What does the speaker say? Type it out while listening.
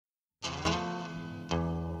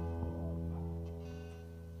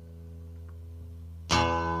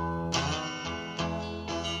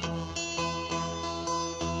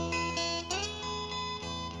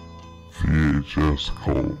VHS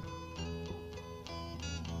code.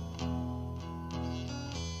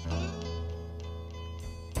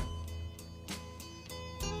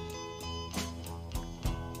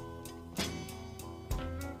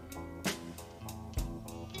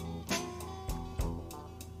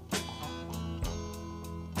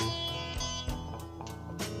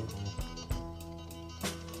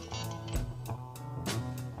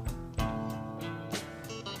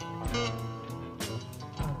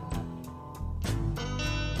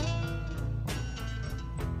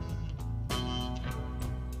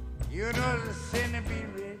 You know the sin to be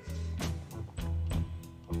rich,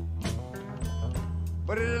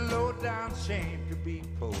 but it's a low down shame to be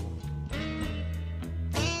poor.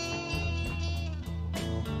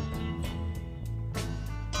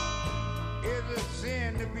 It's a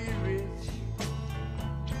sin to be rich.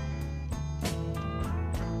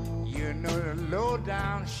 You know the low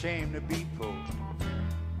down shame to be poor.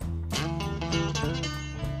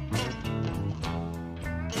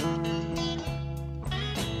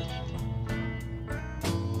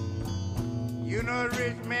 You know a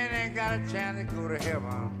rich man ain't got a chance to go to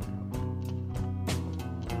heaven,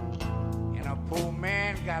 and a poor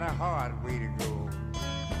man got a hard way to go.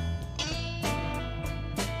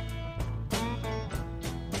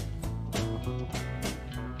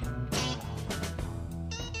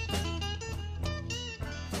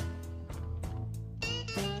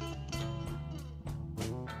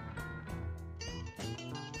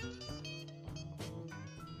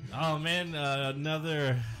 Oh man,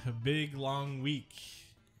 another big long week.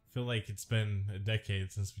 Feel like it's been a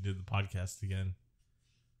decade since we did the podcast again.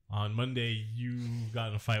 On Monday, you got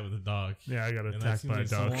in a fight with a dog. Yeah, I got And that attacked seems by a like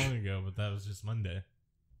dog. so long ago, but that was just Monday.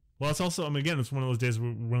 Well, it's also, I mean, again, it's one of those days,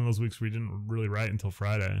 one of those weeks where you didn't really write until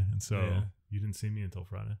Friday, and so Yeah. you didn't see me until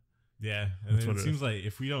Friday. Yeah, and That's then what it it seems like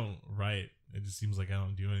if we don't write, it just seems like I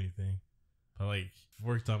don't do anything. But like,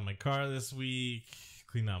 worked on my car this week,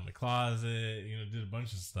 cleaned out my closet, did a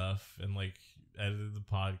bunch of stuff, and like edited the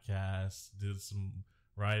podcast, did some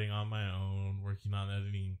writing on my own, working on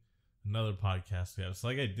editing another podcast we have. So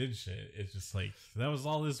like, I did shit. It's just like that was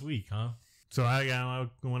all this week, huh? So I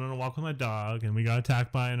went on a walk with my dog, and we got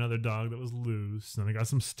attacked by another dog that was loose, and I got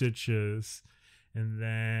some stitches, and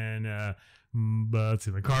then, let's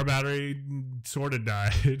see, the car battery sort of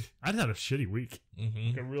died. I'd had a shitty week. Mm-hmm.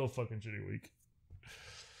 Like a real fucking shitty week.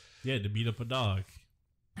 Yeah, to beat up a dog.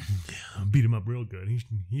 Yeah, beat him up real good.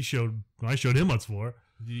 I showed him what's for.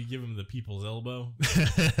 Did you give him the people's elbow?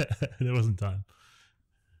 There wasn't time.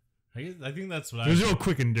 I think that's what It was real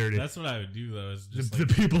quick and dirty. That's what I would do though. Is just the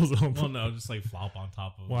people's own. well, no, just like flop on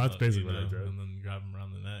top of him. Well, that's basically what I did. And then grab him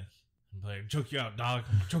around the neck and be like, choke you out, dog.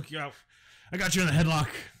 I'm gonna choke you out. I got you in a headlock.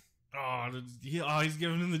 He's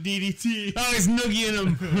giving him the DDT. Oh, he's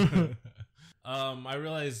noogieing him. I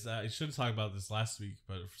realized I should have talked about this last week,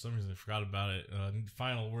 but for some reason I forgot about it.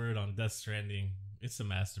 Final word on Death Stranding. It's a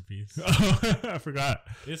masterpiece. I forgot.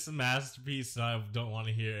 It's a masterpiece. And I don't want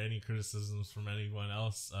to hear any criticisms from anyone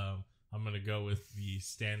else. I'm going to go with the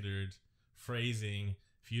standard phrasing.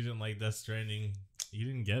 If you didn't like Death Stranding, you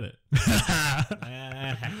didn't get it. You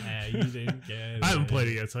didn't get it. I haven't played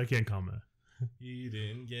it yet, so I can't comment. You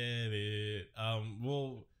didn't get it.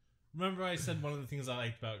 Well, remember I said one of the things I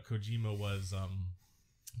liked about Kojima was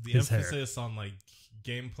the His emphasis on like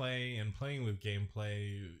gameplay and playing with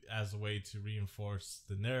gameplay as a way to reinforce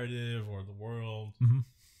the narrative or the world. Mm-hmm.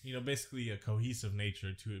 Basically a cohesive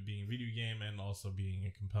nature to it being a video game and also being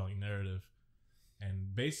a compelling narrative.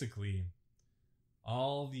 And basically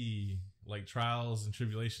all the like trials and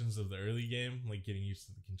tribulations of the early game, like getting used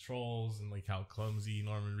to the controls and like how clumsy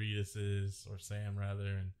Norman Reedus is, or Sam rather,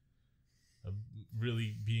 and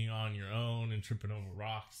really being on your own and tripping over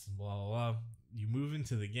rocks and blah blah blah. You move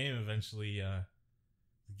into the game eventually. The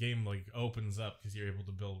game like opens up because you're able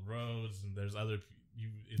to build roads, and there's other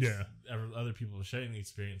people sharing the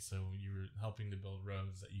experience. So you're helping to build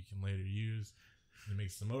roads that you can later use. It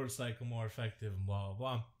makes the motorcycle more effective and blah blah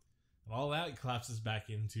blah. And all that collapses back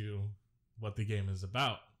into what the game is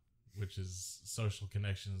about, which is social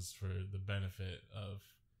connections for the benefit of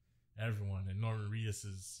everyone. And Norman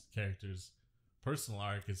Reedus' character's personal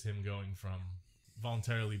arc is him going from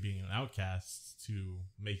voluntarily being an outcast to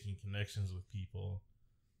making connections with people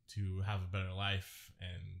to have a better life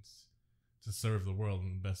and to serve the world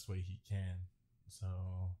in the best way he can. So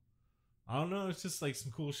I don't know, it's just like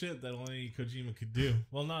some cool shit that only Kojima could do.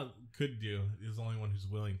 Well, not could do, he's the only one who's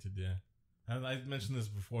willing to do. And I've mentioned this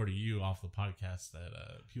before to you off the podcast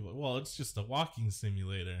that people are, well, it's just a walking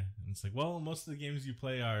simulator. And it's like, well, most of the games you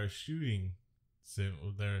play are shooting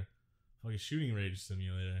they're like a shooting range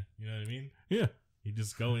simulator. You know what I mean? Yeah. You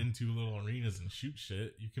just go into little arenas and shoot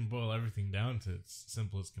shit. You can boil everything down to its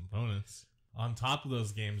simplest components. On top of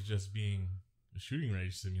those games just being a shooting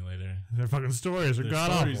range simulator, Their fucking stories are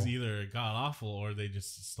god stories awful. either god awful or they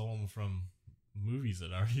just stole them from movies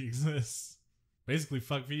that already exist. Basically,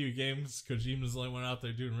 fuck video games. Kojima's the only one out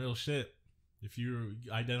there doing real shit. If you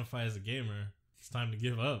identify as a gamer, it's time to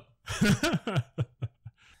give up.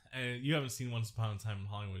 And you haven't seen Once Upon a Time in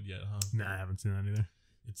Hollywood yet, huh? Nah, I haven't seen that either.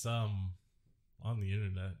 It's on the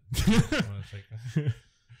internet. Wanna check it?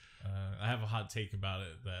 I have a hot take about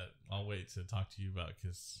it that I'll wait to talk to you about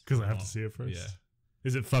because I have to see it first. Yeah.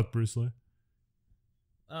 Is it fuck Bruce Lee?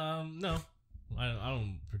 No, I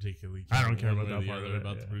don't particularly. I don't care one about way or that the part of other it,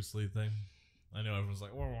 about yeah. the Bruce Lee thing. I know everyone's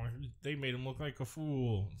like, "Oh, they made him look like a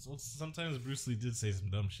fool." So sometimes Bruce Lee did say some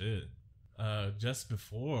dumb shit. Just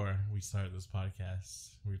before we started this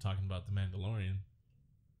podcast, we were talking about the Mandalorian.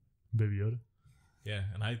 Baby Yoda. Yeah,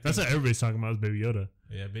 and I think, That's what everybody's talking about is Baby Yoda.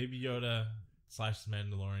 yeah, Baby Yoda / the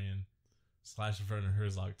Mandalorian / Werner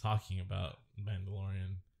Herzog talking about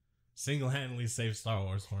Mandalorian single-handedly saved Star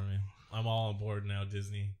Wars for me. I'm all on board now,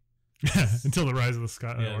 Disney. Until the Rise of the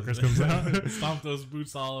Skywalkers comes out. Stomp those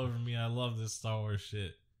boots all over me. I love this Star Wars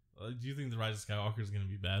shit. Do you think the Rise of Skywalker is going to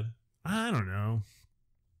be bad? I don't know.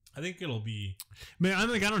 I think it'll be. Man, I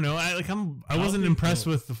don't know. I wasn't impressed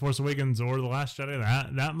with The Force Awakens or The Last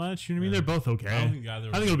Jedi that much. You know what I mean? They're both okay. I don't think either.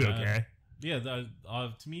 I think it'll be okay. Yeah,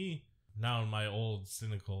 to me, now in my old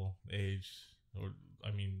cynical age, or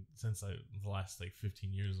I mean, since the last like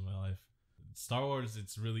 15 years of my life, Star Wars,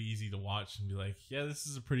 it's really easy to watch and be like, yeah, this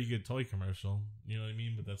is a pretty good toy commercial. You know what I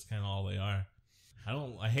mean? But that's kind of all they are.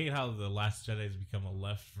 I hate how The Last Jedi has become a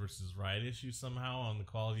left versus right issue somehow on the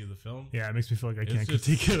quality of the film. Yeah, it makes me feel like I can't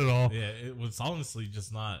critique it at all. Yeah, it was honestly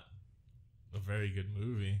just not a very good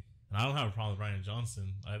movie. And I don't have a problem with Rian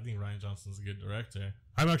Johnson. I think Rian Johnson's a good director.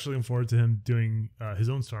 I'm actually looking forward to him doing his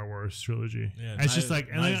own Star Wars trilogy. Yeah, it's just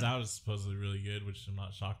like Knives Out is supposedly really good, which I'm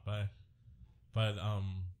not shocked by. But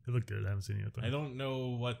it looked good. I haven't seen it yet though. I don't know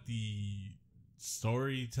what the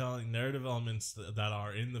storytelling narrative elements that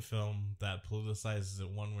are in the film that politicizes it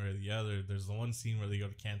one way or the other. There's the one scene where they go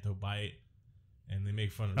to Canto Bight and they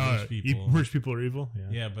make fun of rich people. Rich people are evil.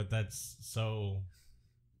 Yeah, but that's so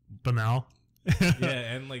banal.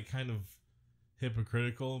 Yeah, and like kind of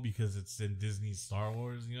hypocritical because it's in Disney's Star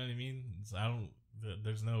Wars. You know what I mean?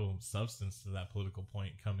 There's no substance to that political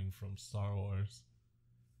point coming from Star Wars.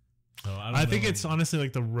 So I think it's honestly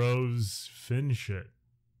like the Rose Finn shit,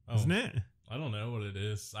 isn't it? I don't know what it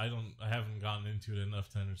is. I haven't gotten into it enough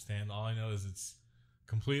to understand. All I know is it's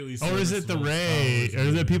completely. Or is it the Rey? Or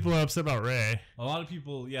is it people are upset about Rey? A lot of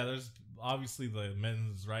people, yeah. There's obviously the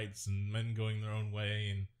men's rights and men going their own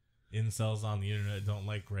way, and incels on the internet don't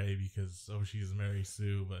like Rey because she's Mary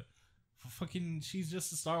Sue, but fucking she's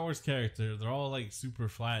just a Star Wars character. They're all like super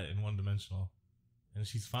flat and one dimensional, and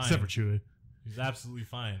she's fine. Except for Chewie, she's absolutely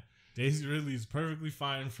fine. Daisy Ridley is perfectly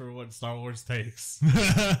fine for what Star Wars takes.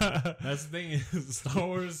 That's the thing is, Star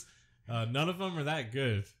Wars, none of them are that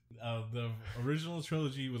good. The original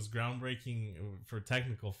trilogy was groundbreaking for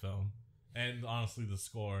technical film, and honestly, the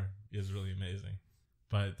score is really amazing.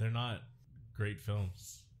 But they're not great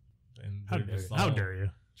films. And how dare you?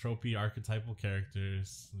 Tropey archetypal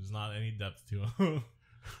characters. There's not any depth to them.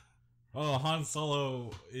 Oh, Han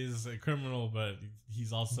Solo is a criminal, but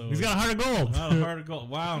he's got a heart of gold. Not a heart of gold.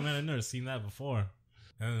 Wow, man, I've never seen that before.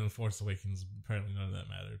 And then The Force Awakens, apparently none of that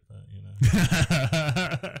mattered, but you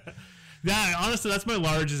know. Yeah, honestly, that's my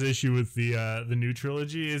largest issue with the new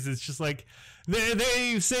trilogy. Is it's just like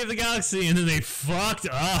they saved the galaxy and then they fucked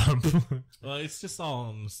up. Well, it's just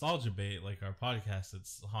all nostalgia bait, like our podcast.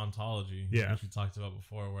 It's Hauntology, which we talked about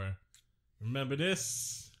before. Where remember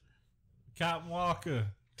this, Captain Walker.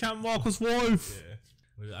 Captain Walker's wife.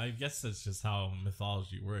 Yeah. I guess that's just how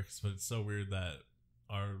mythology works, but it's so weird that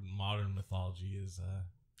our modern mythology is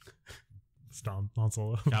Stomp Han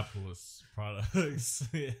Solo. Capitalist products.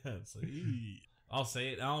 Yeah, it's like, I'll say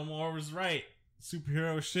it. Alan Moore was right.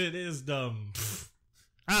 Superhero shit is dumb.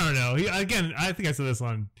 I don't know. I think I said this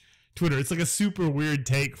on Twitter. It's like a super weird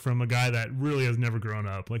take from a guy that really has never grown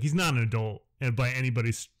up. Like, he's not an adult by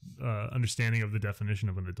anybody's understanding of the definition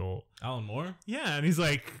of an adult. Alan Moore? Yeah, and he's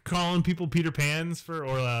like calling people Peter Pans or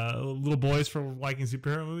little boys for liking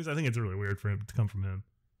superhero movies. I think it's really weird for him to come from him.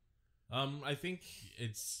 I think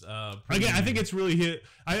it's again. I think it's really hit.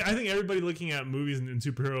 I think everybody looking at movies and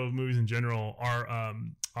superhero movies in general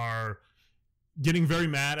are getting very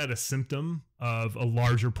mad at a symptom of a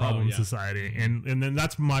larger problem in society, and then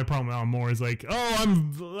that's my problem with Alan Moore is like,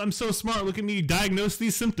 oh, I'm so smart. Look at me diagnose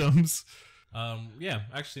these symptoms. Yeah,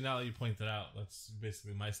 actually, now that you point that out, that's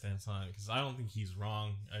basically my stance on it because I don't think he's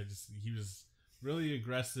wrong. He was really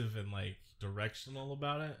aggressive and like directional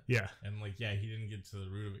about it. Yeah. And like, yeah, he didn't get to the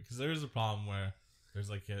root of it because there is a problem where there's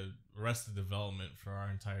like a arrested development for our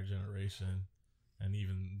entire generation, and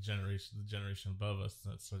even the generation above us,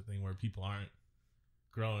 that sort of thing, where people aren't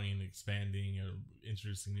growing, expanding, or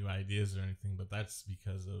introducing new ideas or anything. But that's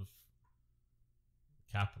because of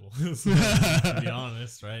capitalism. To be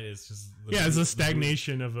honest, right? It's just it's a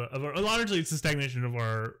stagnation of largely it's a stagnation of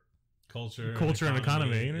our culture and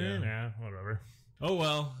economy. Yeah, whatever. Oh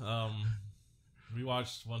well. We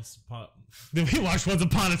watched Once Upon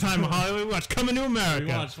a Time in Hollywood. We watched Coming to America.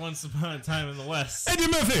 We watched Once Upon a Time in the West.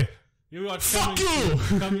 Eddie Murphy. We watched Fuck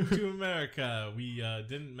Coming to America. We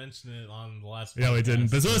didn't mention it on the last podcast. Yeah, we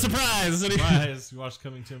didn't. But it's a surprise. Surprise. We watched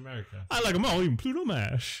Coming to America. I like them all, even Pluto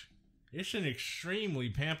Mash. It's an extremely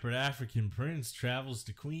pampered African prince travels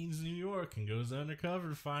to Queens, New York, and goes undercover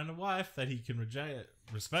to find a wife that he can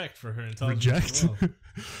respect for her intelligence. Reject?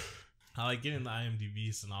 I like getting the IMDb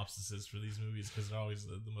synopsises for these movies because they're always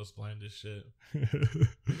the most blandest shit.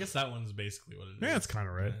 I guess that one's basically what it is. Yeah, that's kind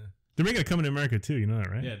of right. Yeah. They're making it Coming to America too, you know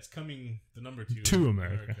that, right? Yeah, it's coming the number 2 to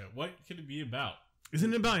America. What could it be about?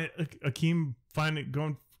 Isn't it about Akeem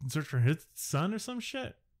going in search for his son or some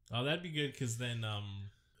shit? Oh, that'd be good because then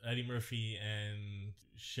Eddie Murphy and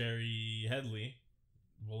Sherry Headley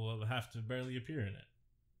will have to barely appear in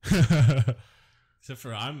it. Except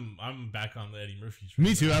for I'm back on the Eddie Murphy train.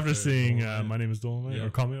 Me too. After seeing My Name is Dolomite,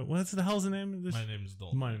 or Call Me. What's the hell's the name of this? My Name is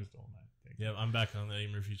Dolomite. My Name is Dolomite. Yeah, I'm back on the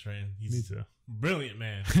Eddie Murphy train. Me too. Brilliant,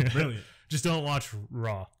 man. Brilliant. Just don't watch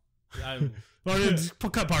Raw. Or just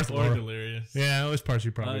cut parts of or Raw. Delirious. Yeah, those parts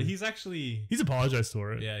you probably. He's apologized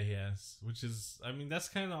for it. Yeah, he has. Which is, I mean, that's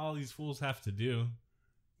kind of all these fools have to do.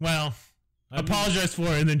 Well, apologize for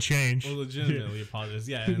it and then change. Well, legitimately apologize.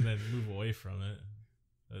 Yeah, and then move away from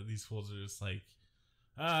it. These fools are just like,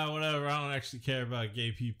 whatever. I don't actually care about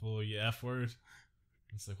gay people. You F word.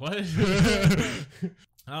 It's like, what?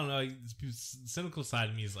 I don't know. The cynical side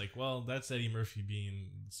of me is like, well, that's Eddie Murphy being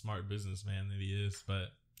the smart businessman that he is. But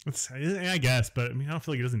I guess. But I mean, I don't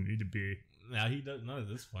feel like he doesn't need to be. Now he does not at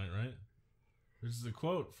this point, right? There's a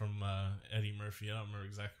quote from Eddie Murphy. I don't remember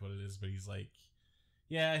exactly what it is, but he's like,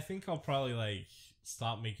 "Yeah, I think I'll probably like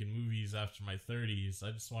stop making movies after my 30s.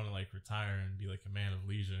 I just want to like retire and be like a man of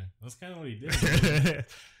leisure." That's kind of what he did.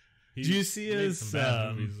 Did you see his? Some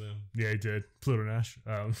bad movies, though. Yeah, he did. Pluto Nash.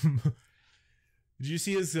 Did you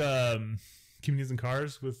see his Comedians in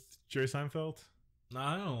Cars with Jerry Seinfeld?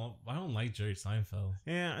 No, I don't like Jerry Seinfeld.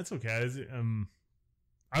 Yeah, it's okay.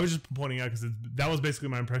 I was just pointing out because that was basically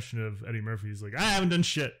my impression of Eddie Murphy. He's like, I haven't done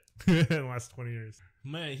shit in the last 20 years.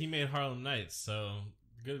 Man, he made Harlem Nights, so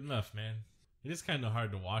good enough, man. It is kind of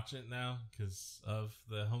hard to watch it now because of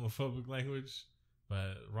the homophobic language,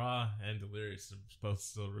 but Raw and Delirious are both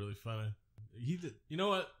still really funny. You know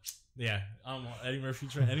what? Yeah, Eddie Murphy.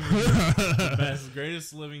 Eddie Murphy, the best,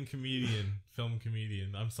 greatest living film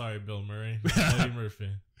comedian. I'm sorry, Bill Murray. Eddie Murphy.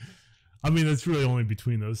 I mean, it's really only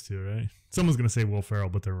between those two, right? Someone's gonna say Will Ferrell,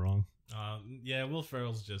 but they're wrong. Yeah, Will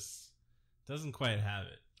Ferrell's just doesn't quite have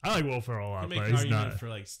it. I like Will Ferrell a lot, but he's argument not for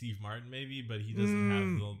like Steve Martin, maybe, but he doesn't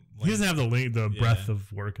have the. Like, he doesn't have the breadth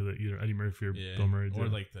of work that either Eddie Murphy or Bill Murray do, or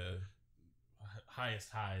like the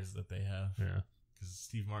highest highs that they have. Yeah, because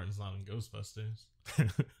Steve Martin's not in Ghostbusters.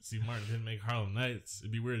 Steve Martin didn't make Harlem Nights.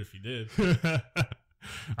 It'd be weird if he did.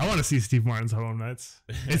 I want to see Steve Martin's Harlem Nights.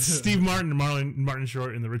 It's Steve Martin and Martin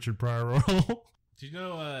Short in the Richard Pryor role. Do you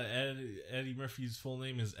know Eddie Murphy's full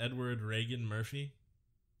name is Edward Reagan Murphy?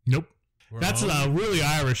 Nope. That's a really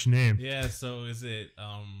Irish name. Yeah, so is it,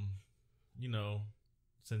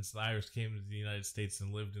 since the Irish came to the United States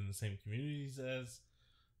and lived in the same communities as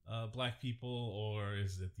black people, or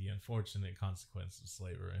is it the unfortunate consequence of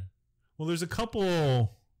slavery? Well, there's a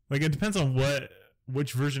couple, like it depends on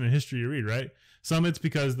which version of history you read, right? Some it's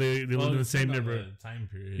because they lived in the same neighborhood. Time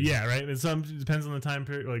period. Yeah, right? And some it depends on the time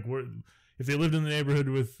period, like if they lived in the neighborhood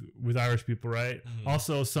with Irish people, right? Mm-hmm.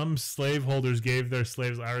 Also, some slaveholders gave their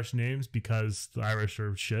slaves Irish names because the Irish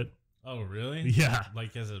are shit. Oh, really? Yeah.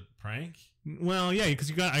 Like as a prank? Well, yeah,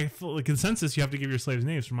 because I feel like in census you have to give your slaves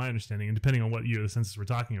names, from my understanding, and depending on what year the census we're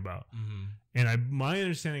talking about. Mm-hmm. And my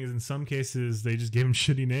understanding is in some cases they just gave them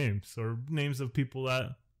shitty names or names of people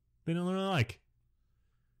that they don't really like.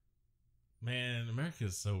 Man, America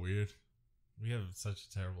is so weird. We have such a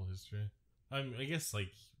terrible history. I guess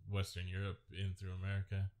like Western Europe in through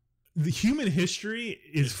America. The human history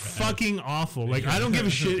is fucking awful. Like, I don't give a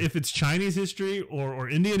shit if it's Chinese history or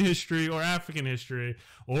Indian history or African history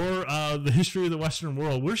or the history of the Western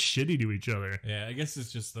world. We're shitty to each other. Yeah, I guess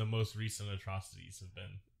it's just the most recent atrocities have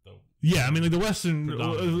been. Yeah, I mean, like the Western.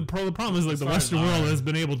 The problem is like the Western world has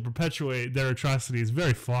been able to perpetuate their atrocities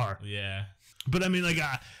very far. Yeah. But I mean, like,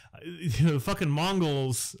 fucking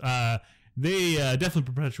Mongols, they definitely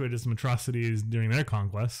perpetuated some atrocities during their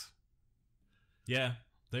conquests. Yeah,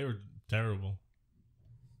 they were terrible.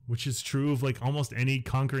 Which is true of, like, almost any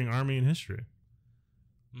conquering army in history.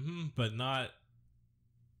 Mm-hmm, but not...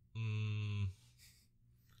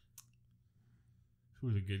 who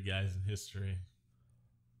are the good guys in history?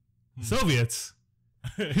 Soviets.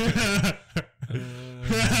 Oh,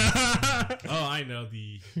 I know.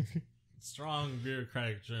 The strong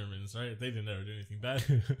bureaucratic Germans, right? They didn't ever do anything bad.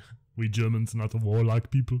 We Germans, not the warlike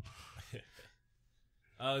people.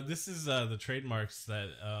 This is the trademarks that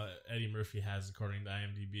Eddie Murphy has according to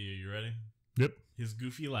IMDb. Are you ready? Yep. His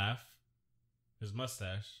goofy laugh, his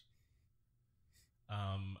mustache,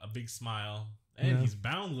 a big smile, and he's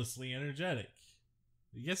boundlessly energetic.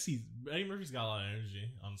 I guess Eddie Murphy's got a lot of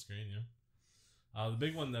energy on screen, yeah. The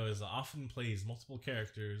big one, though, is often plays multiple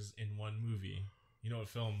characters in one movie. You know what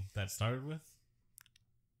film that started with?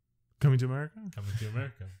 Coming to America? Coming to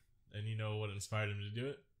America. And you know what inspired him to do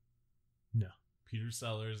it? No. Peter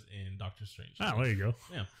Sellers in Doctor Strange. Oh, there you go.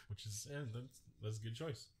 Yeah, which is that's a good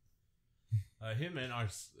choice. Him and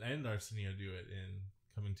Arsenio do it in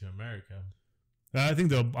Coming to America. I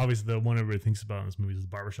think obviously the one everybody thinks about in this movie is the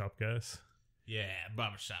barbershop guys. Yeah,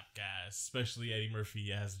 barbershop guys, especially Eddie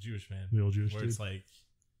Murphy as a Jewish man. The old Jewish where dude. It's like,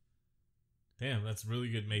 damn, that's really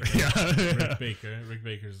good makeup. Rick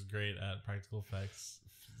Baker's great at practical effects,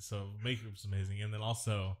 so makeup's amazing. And then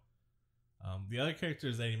also, the other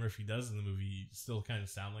characters Eddie Murphy does in the movie still kind of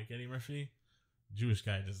sound like Eddie Murphy. Jewish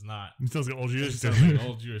guy does not. He sounds like old Jewish. Sounds like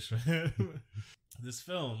old Jewish man. This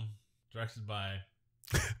film, directed by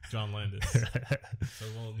John Landis. So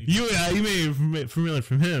you may be familiar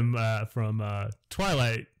from him from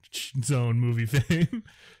Twilight Zone movie fame.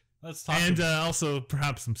 Let's talk. And also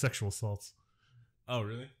perhaps some sexual assaults. Oh,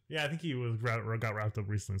 really? Yeah, I think he got wrapped up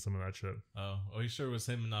recently in some of that shit. Oh, are you sure it was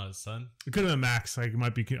him and not his son? It could have been Max. I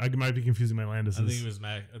might be confusing my Landis. I think it was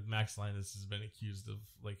Max Landis has been accused of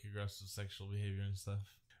like aggressive sexual behavior and stuff.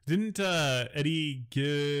 Didn't Eddie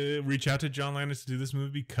reach out to John Landis to do this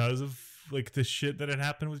movie because of like the shit that had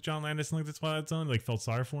happened with John Landis and like the Twilight Zone? Like felt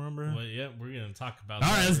sorry for him, bro. Well, yeah, we're gonna talk about. All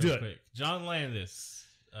that right, let's do it. Quick. John Landis.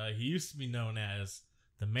 He used to be known as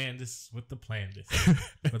the Mandis with the Plandis.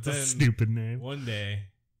 That's a stupid name. One day,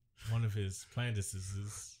 one of his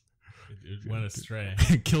Plandises it went astray.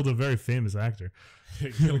 Killed a very famous actor.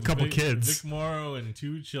 Killed a couple kids. Vic Morrow and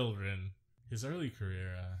 2 children. His early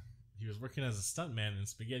career, he was working as a stuntman in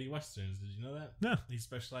spaghetti westerns. Did you know that? No. He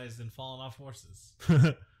specialized in falling off horses,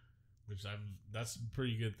 which that's a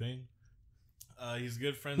pretty good thing. He's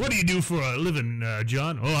good friends. What do you do for a living,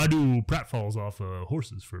 John? Oh, I do pratfalls off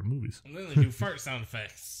horses for movies. And then they do fart sound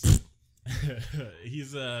effects.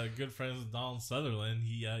 He's good friends with Donald Sutherland.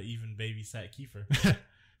 He even babysat Kiefer.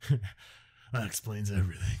 That explains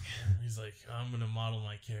everything. He's like, I'm gonna model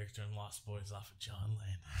my character in Lost Boys off of John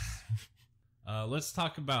Landis. Let's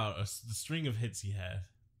talk about the string of hits he had.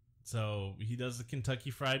 So he does the Kentucky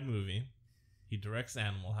Fried Movie. He directs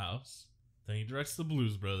Animal House. Then he directs The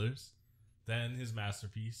Blues Brothers. Then his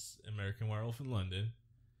masterpiece, American Werewolf in London.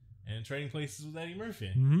 And Trading Places with Eddie Murphy.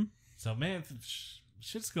 Mm-hmm. So, man,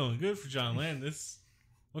 shit's going good for John Landis.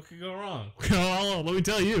 What could go wrong? Oh, let me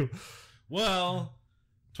tell you. Well,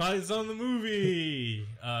 Twilight Zone the movie.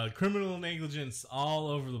 Criminal negligence all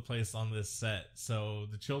over the place on this set. So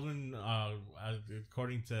the children,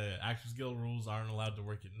 according to Actors Guild rules, aren't allowed to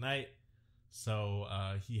work at night. So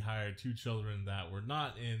he hired 2 children that were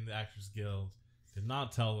not in the Actors Guild, did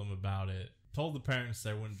not tell them about it, told the parents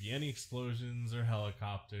there wouldn't be any explosions or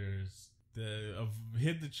helicopters,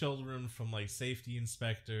 hid the children from like safety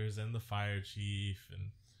inspectors and the fire chief,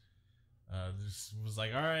 and just was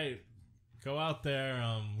like, all right, go out there,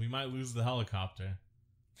 we might lose the helicopter.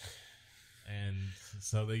 And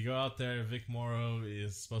so they go out there. Vic Morrow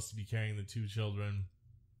is supposed to be carrying the 2 children,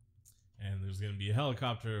 and there's going to be a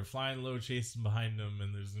helicopter flying low chasing behind them,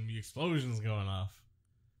 and there's going to be explosions going off.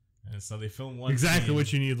 And so they film one exactly scene,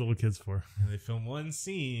 what you need little kids for. And they film one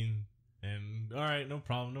scene, and all right, no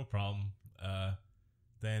problem.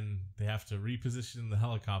 Then they have to reposition the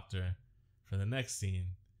helicopter for the next scene.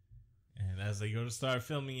 And as they go to start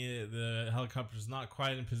filming it, the helicopter's not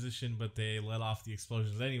quite in position, but they let off the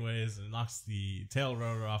explosions anyways, and it knocks the tail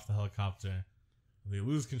rotor off the helicopter. They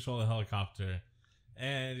lose control of the helicopter,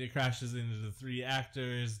 and it crashes into the 3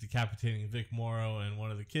 actors, decapitating Vic Morrow and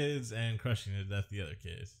one of the kids, and crushing to death the other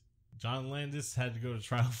kids. John Landis had to go to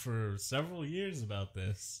trial for several years about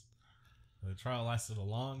this. The trial lasted a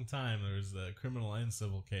long time. There was a criminal and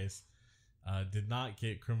civil case. Did not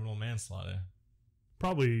get criminal manslaughter.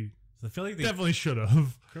 Probably So I feel like they Definitely should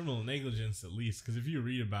have. criminal negligence at least, because if you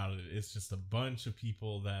read about it, it's just a bunch of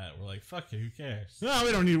people that were like, "Fuck it, who cares? No,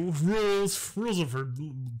 we don't need rules. Rules are for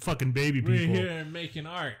fucking baby We're people. here making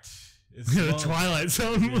art." It's The fun. Twilight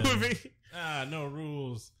Zone Yeah. movie. No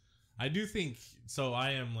rules. I do think so.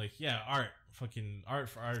 I am like, yeah, art, fucking art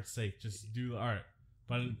for art's sake. Just do the art.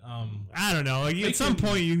 But I don't know. Like at some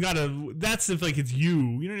point, you gotta. That's if like it's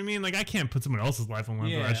you. You know what I mean? Like I can't put someone else's life on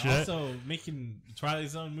line for that shit. Also making Twilight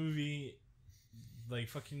Zone movie, like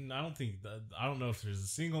fucking. I don't know if there's a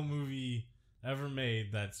single movie ever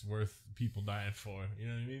made that's worth people dying for. You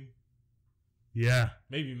know what I mean? Yeah.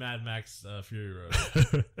 Maybe Mad Max Fury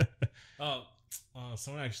Road. Oh,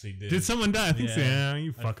 someone actually did. Did someone die? I think so. Yeah,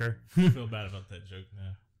 you fucker. I feel bad about that joke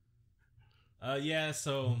now. Yeah,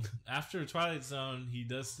 so after Twilight Zone, he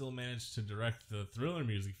does still manage to direct the Thriller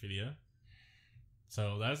music video.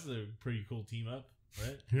 So that's a pretty cool team up,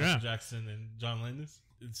 right? Yeah. Michael Jackson and John Landis.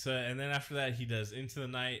 And then after that, he does Into the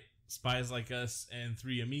Night, Spies Like Us, and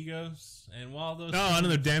Three Amigos. And while those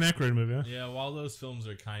another Dan Aykroyd movie. Huh? Yeah, while those films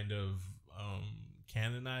are kind of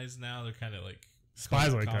canonized now, they're kind of like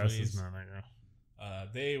Spies Like Us comedies. is not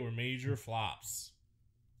like They were major flops.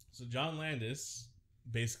 So John Landis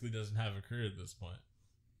basically doesn't have a career at this point.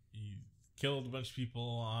 He killed a bunch of people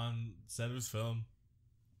on set of his film.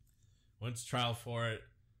 Went to trial for it.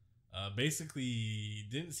 Basically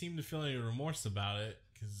didn't seem to feel any remorse about it,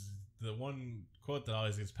 because the one quote that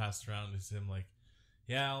always gets passed around is him like,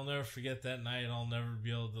 "Yeah, I'll never forget that night. I'll never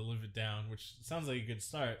be able to live it down," which sounds like a good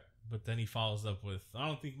start. But then he follows up with, "I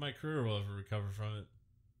don't think my career will ever recover from it."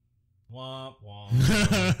 Womp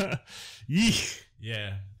womp. Yeesh.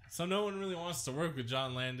 Yeah. So no one really wants to work with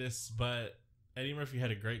John Landis, but Eddie Murphy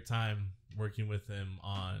had a great time working with him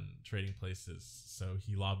on Trading Places. So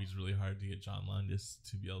he lobbies really hard to get John Landis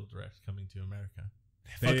to be able to direct Coming to America.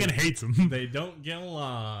 Fucking hates him. They don't get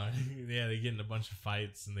along. Yeah, they get in a bunch of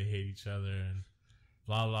fights and they hate each other and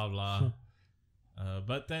blah, blah, blah.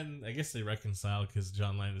 But then I guess they reconcile because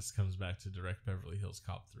John Landis comes back to direct Beverly Hills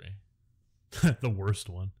Cop 3. The worst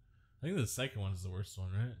one. I think the second one is the worst one,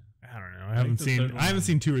 right? I don't know. I haven't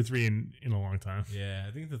seen 2 or 3 in a long time. Yeah,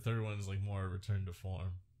 I think the third one is like more a return to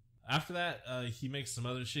form. After that, he makes some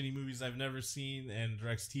other shitty movies I've never seen and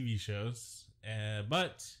directs TV shows.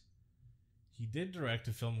 But he did direct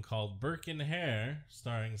a film called Burke and Hare,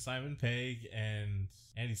 starring Simon Pegg and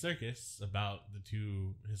Andy Serkis, about the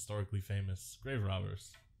two historically famous grave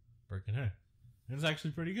robbers, Burke and Hare. It was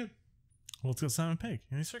actually pretty good. Well, it's got Simon Pegg,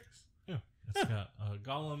 Andy Serkis. Yeah, it's got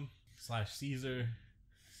Gollum / Caesar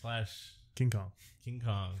 / King Kong.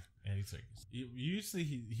 Andy Serkis. You usually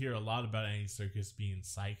hear a lot about Andy Serkis being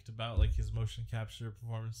psyched about like his motion capture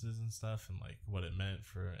performances and stuff, and like what it meant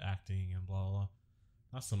for acting and blah blah.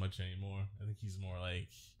 Not so much anymore. I think he's more like,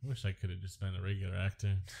 I wish I could have just been a regular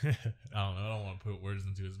actor. I don't know. I don't want to put words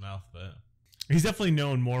into his mouth, but he's definitely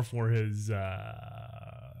known more for his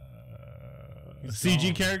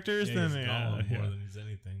CG characters than more than he's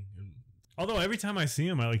anything. And, although every time I see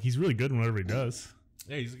him, he's really good in whatever he does.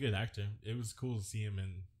 yeah, he's a good actor. It was cool to see him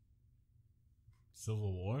in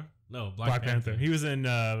Civil War. No, Black Panther. He was in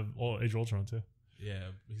Age of Ultron too. Yeah,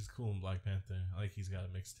 he's cool in Black Panther. I like he's got a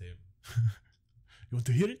mixtape. You want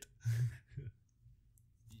to hear it?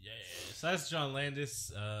 Yeah, so that's John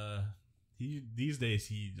Landis. These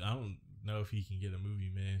days I don't know if he can get a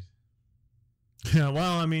movie made. Yeah,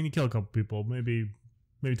 well, I mean, he killed a couple people. Maybe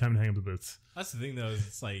time to hang up the boots. That's the thing, though. Is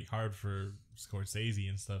it's like hard for Scorsese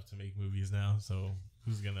and stuff to make movies now. So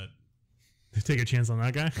who's gonna take a chance on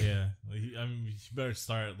that guy? Yeah, you better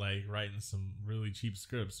start like writing some really cheap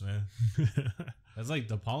scripts, man. That's like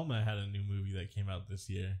De Palma had a new movie that came out this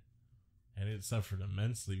year, and it suffered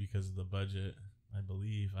immensely because of the budget. I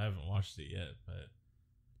believe I haven't watched it yet, but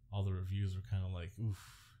all the reviews were kind of like, "Oof,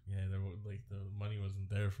 yeah, there were like the money wasn't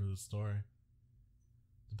there for the story."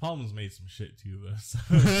 De Palma's made some shit too, though. So,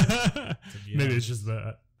 maybe it's just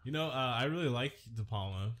that. I really like De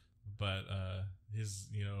Palma, but his,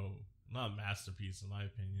 not masterpiece in my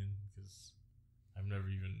opinion, because I've never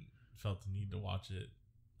even felt the need to watch it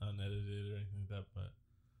unedited or anything like that. But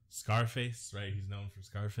Scarface, right? He's known for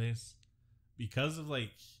Scarface because of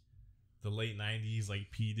like the late 90s, like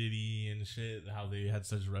P. Diddy and shit, how they had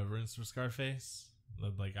such reverence for Scarface.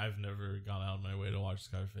 Like, I've never gone out of my way to watch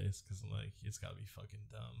Scarface because I'm like, it's gotta be fucking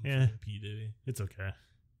dumb. Yeah, P. Diddy. It's okay.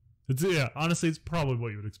 Honestly, it's probably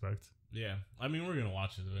what you would expect. Yeah, I mean, we're gonna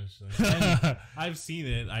watch it eventually. I've seen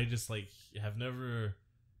it. I just like have never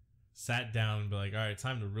sat down and be like, all right,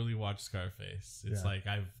 time to really watch Scarface. It's like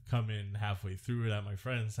I've come in halfway through it at my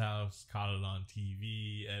friend's house, caught it on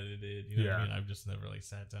TV, edited. You know what I mean? I've just never like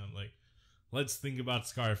sat down like, let's think about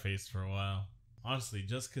Scarface for a while. Honestly,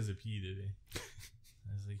 just because of P. Diddy.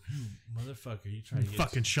 I was like, you motherfucker, you try to get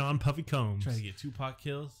fucking Sean Puffy Combs. Try to get Tupac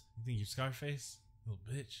kills? You think you're Scarface? Little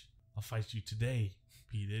bitch. I'll fight you today,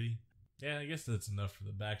 P. Diddy. Yeah, I guess that's enough for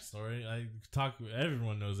the backstory.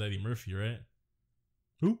 Everyone knows Eddie Murphy, right?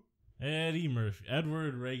 Who? Eddie Murphy.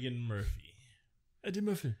 Edward Reagan Murphy. Eddie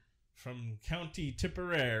Murphy. From County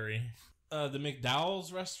Tipperary. The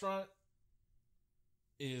McDowell's restaurant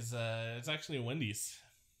is, it's actually a Wendy's.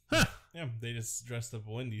 Huh. Yeah, they just dressed up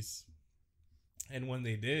a Wendy's. And when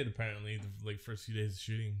they did, apparently, the first few days of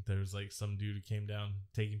shooting, there was some dude who came down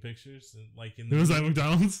taking pictures, and in the it was like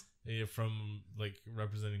McDonald's. Yeah, from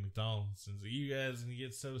representing McDonald's, and like, you guys gonna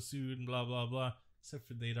get so sued and blah blah blah. Except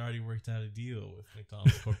for they'd already worked out a deal with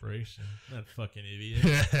McDonald's Corporation. That fucking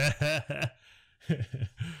idiot.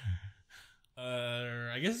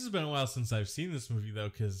 I guess it's been a while since I've seen this movie though,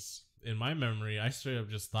 because in my memory, I straight up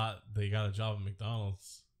just thought they got a job at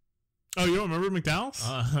McDonald's. Oh, you don't remember McDonald's?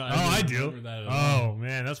 I do. Oh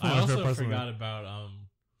man, that's one of my favorite parts. I also forgot about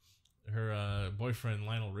her boyfriend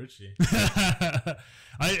Lionel Richie.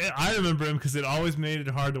 I remember him because it always made it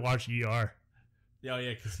hard to watch ER. Oh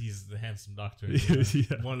yeah, because he's the handsome doctor.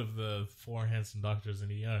 Yeah. One of the 4 handsome doctors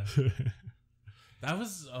in ER. That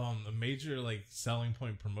was a major selling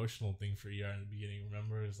point promotional thing for ER in the beginning.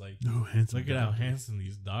 Remember, it's like, no, handsome. Look at how handsome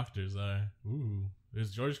these doctors are. Ooh,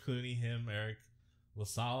 there's George Clooney, him, Eric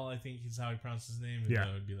LaSalle, I think is how he pronounced his name. Yeah,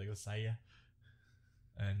 it would be like LaSalle.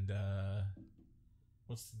 And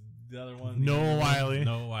what's the other one? Noah Wiley.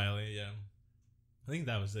 Noah Wiley, yeah. I think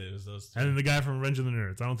that was it. It was those 2. And then the guy from Revenge of the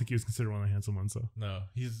Nerds. I don't think he was considered one of the handsome ones, though. No,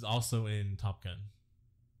 he's also in Top Gun.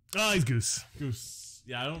 Oh, he's Goose. Goose.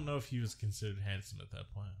 Yeah, I don't know if he was considered handsome at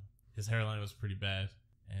that point. His hairline was pretty bad,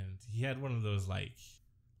 and he had one of those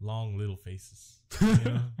long little faces. You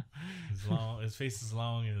know? His face is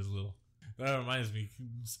long and is little. That reminds me,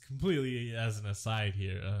 completely as an aside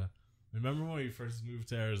here. Remember when we first moved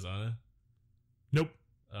to Arizona? Nope.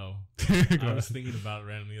 Oh, I was thinking about it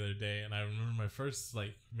randomly the other day, and I remember my first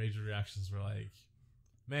major reactions were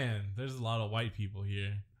man, there's a lot of white people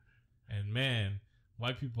here, and man,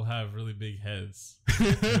 white people have really big heads.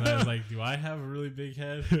 And I was like, do I have a really big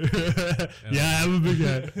head? Yeah, I have a big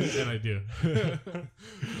head. And I do.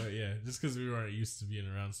 But yeah, just because we weren't used to being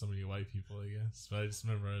around so many white people, I guess. But I just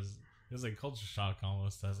remember it was like culture shock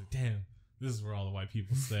almost. I was like, damn, this is where all the white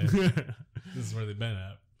people stay. This is where they've been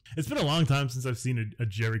at. It's been a long time since I've seen a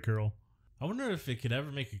Jerry curl. I wonder if it could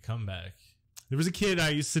ever make a comeback. There was a kid I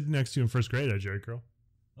used to sit next to in first grade at Jerry curl.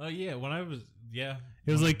 Oh yeah, when I was it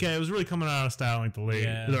was it was really coming out of style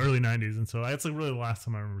the early 90s, and so that's really the last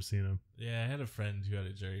time I remember seeing him. Yeah, I had a friend who had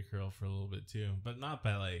a Jerry curl for a little bit too, but not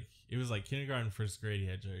by it was kindergarten, first grade he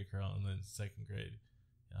had Jerry curl, and then second grade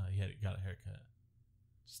he got a haircut,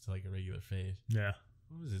 just to a regular fade. Yeah.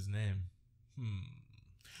 What was his name?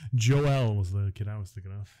 Joel was the kid I was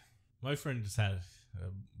thinking of. My friend just had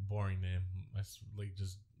a boring name,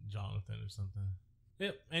 just Jonathan or something.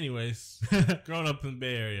 Yep. Anyways, growing up in the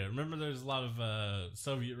Bay Area, remember there's a lot of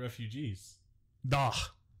Soviet refugees. Duh.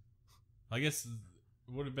 I guess it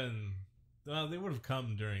would have been. They would have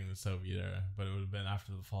come during the Soviet era, but it would have been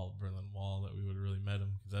after the fall of the Berlin Wall that we would have really met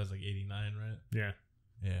them, because that was 89, right? Yeah.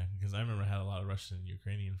 Yeah, because I remember I had a lot of Russian and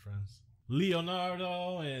Ukrainian friends.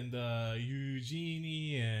 Leonardo and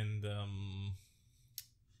Eugenie and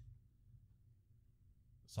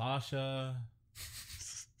Sasha.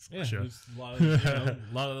 Yeah, there's a lot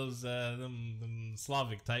of those them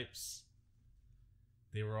Slavic types.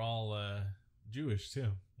 They were all Jewish too.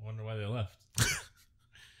 I wonder why they left.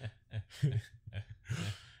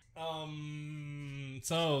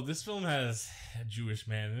 So this film has a Jewish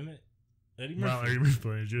man in it. Eddie Murphy. Eddie Murphy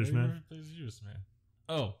plays a Jewish man. Murphy plays a Jewish man.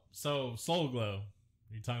 Oh, so Soul Glow.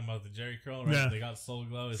 You're talking about the Jerry curl, right? Yeah. They got Soul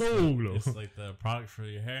Glow. It's Glow. It's the product for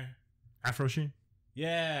your hair. Afro Sheen.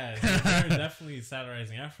 Yeah, they were definitely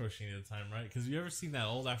satirizing Afro Sheen at the time, right? Because you ever seen that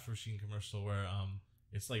old Afro Sheen commercial where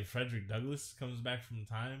it's Frederick Douglass comes back from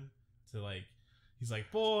time to he's like,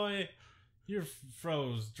 boy, your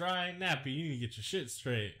fro's dry and nappy. You need to get your shit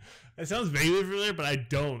straight. It sounds vaguely familiar, but I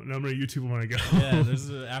don't. And I'm gonna YouTube when I go. Yeah, there's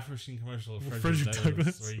an Afro Sheen commercial of Frederick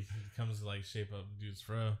Douglass where he comes to shape up dude's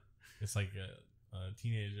fro. It's like a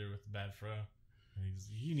teenager with a bad fro, and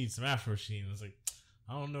you need some Afro Sheen. It's like,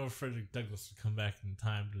 I don't know if Frederick Douglass would come back in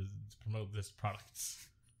time to promote this product.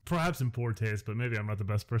 Perhaps in poor taste, but maybe I'm not the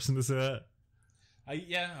best person to say that.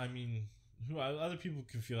 I mean, other people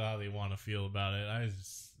can feel how they want to feel about it.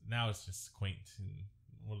 Now it's just quaint and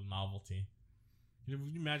what a novelty. Would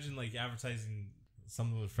you imagine advertising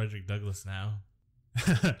something with Frederick Douglass now?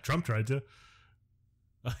 Trump tried to.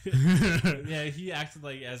 Yeah, he acted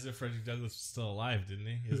like as if Frederick Douglass was still alive, didn't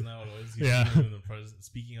he? Isn't that what it was? Yeah.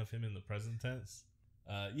 Speaking of him in the present tense.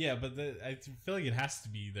 Yeah, but I feel like it has to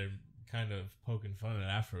be they're kind of poking fun at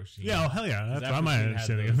Afro Sheen. Yeah, oh, hell yeah. That's my Sheen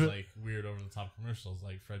understanding had of those, it. like weird over the top commercials,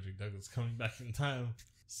 like Frederick Douglass coming back in time.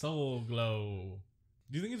 Soul Glow.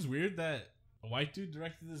 Do you think it's weird that a white dude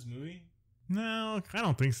directed this movie? No, I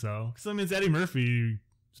don't think so. Because, I mean, it's Eddie Murphy's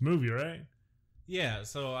movie, right? Yeah,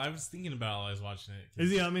 so I was thinking about it while I was watching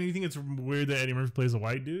it. I mean, you think it's weird that Eddie Murphy plays a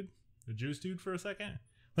white dude? A Jewish dude for a second?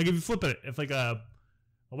 Like, if you flip it, if, like, a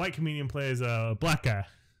white comedian plays a black guy.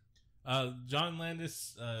 John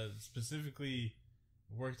Landis specifically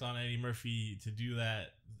worked on Eddie Murphy to do that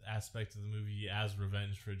aspect of the movie as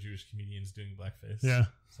revenge for Jewish comedians doing blackface. Yeah.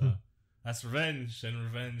 So that's revenge, and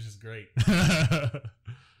revenge is great.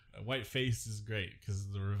 White face is great because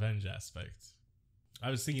of the revenge aspect. I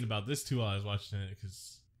was thinking about this too while I was watching it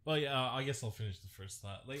because, well, yeah, I guess I'll finish the first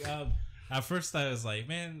thought. Like, at first I was like,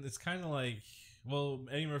 man, it's kind of like, well,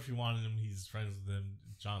 Eddie Murphy wanted him. He's friends with him.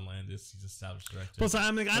 John Landis, he's established director. Plus,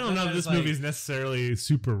 I mean, I don't know if this movie is necessarily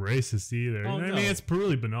super racist either. Oh, I no. mean, it's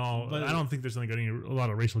really banal. But I don't think there's like any a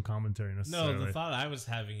lot of racial commentary necessarily. No, the thought I was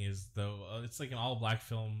having is though it's like an all-black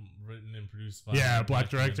film written and produced by a black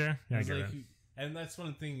director. Yeah, I get like, it. And that's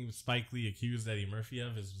one thing Spike Lee accused Eddie Murphy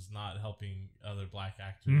of was not helping other black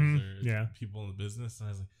actors or people in the business. And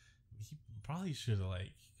I was like, he probably should have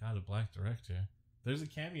like got a black director. There's a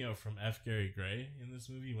cameo from F. Gary Gray in this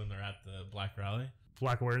movie when they're at the Black Rally.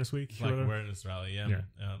 Black Awareness Week. Black Awareness Rally, yeah.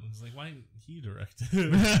 It's like, why didn't he direct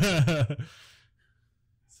it?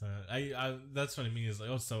 So I that's what I mean is like,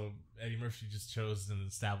 oh, so Eddie Murphy just chose an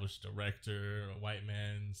established director, a white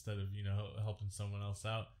man, instead of, you know, helping someone else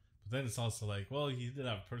out. But then it's also like, well, he did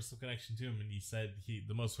have a personal connection to him, and he said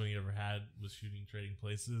the most fun he ever had was shooting Trading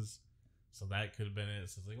Places. So that could have been it.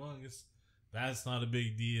 So it's like, well, I guess that's not a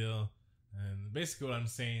big deal. And basically what I'm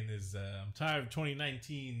saying is I'm tired of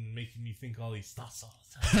 2019 making me think all these thoughts all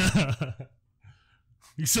the time.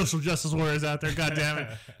 You social justice warriors out there,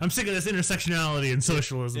 goddammit. I'm sick of this intersectionality and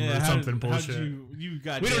socialism or something bullshit. We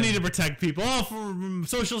don't need to protect people. Oh, for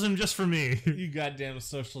socialism just for me. You goddamn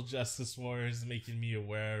social justice warriors making me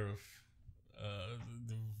aware of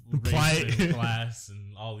the race and class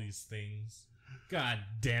and all these things. God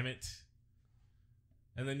damn it.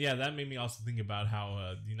 And then, yeah, that made me also think about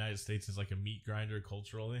how the United States is like a meat grinder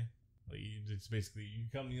culturally. Like, it's basically, you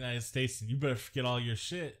come to the United States and you better forget all your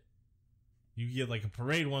shit. You get like a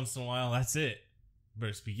parade once in a while, that's it. You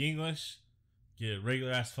better speak English, get a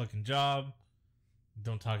regular ass fucking job.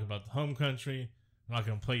 Don't talk about the home country. I'm not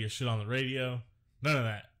going to play your shit on the radio. None of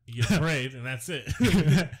that. You get a parade and that's it.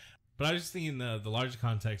 But I was just thinking the larger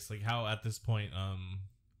context, like how at this point,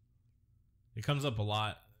 it comes up a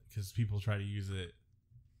lot because people try to use it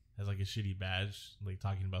as like a shitty badge, like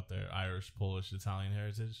talking about their Irish, Polish, Italian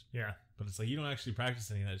heritage. Yeah. But it's like, you don't actually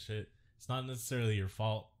practice any of that shit. It's not necessarily your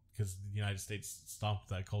fault because the United States stomped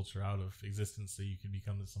that culture out of existence so you could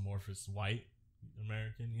become this amorphous white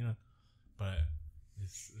American, you know? But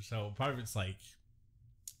so part of it's like,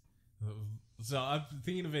 so I'm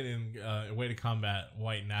thinking of it in a way to combat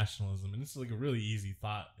white nationalism. And this is like a really easy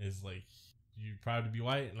thought is like, you're proud to be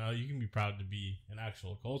white? No, you can be proud to be an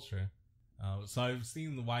actual culture. So I've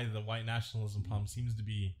seen why the white nationalism problem seems to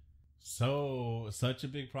be such a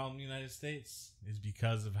big problem in the United States is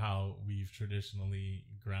because of how we've traditionally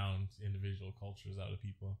ground individual cultures out of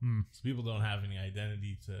people. So people don't have any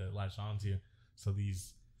identity to latch onto. So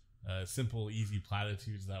these simple, easy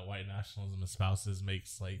platitudes that white nationalism espouses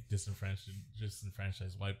makes like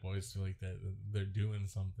disenfranchised white boys feel like that they're doing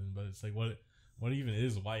something. But it's like, what even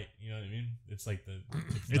is white? You know what I mean? It's like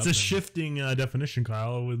it's a shifting definition,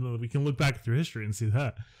 Kyle. We can look back through history and see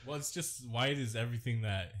that. Well, it's just white is everything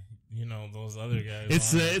that, you know, those other guys.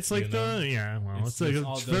 It's like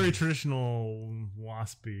it's very traditional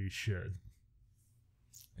waspy shit.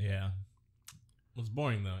 Yeah. It's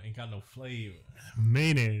boring though. Ain't got no flavor.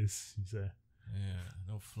 Mayonnaise, you say? Yeah,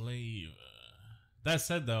 no flavor. That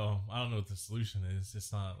said though, I don't know what the solution is.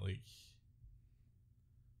 It's not like,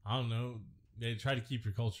 I don't know. They try to keep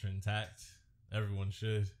your culture intact. Everyone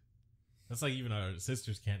should. That's like even our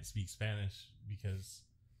sisters can't speak Spanish because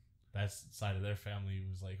that side of their family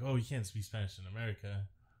was like, oh, you can't speak Spanish in America.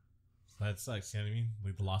 So that sucks, you know what I mean?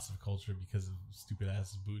 Like the loss of culture because of stupid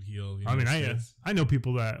ass boot heel. I mean, I know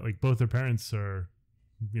people that like both their parents are,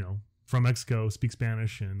 you know, from Mexico, speak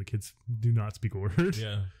Spanish, and the kids do not speak a word.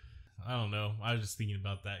 Yeah. I don't know. I was just thinking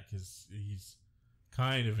about that because he's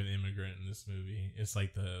kind of an immigrant in this movie. It's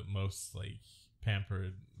like the most like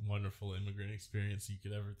pampered, wonderful immigrant experience you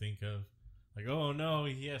could ever think of. Like, oh no,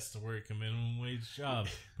 he has to work a minimum wage job,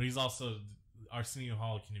 but he's also Arsenio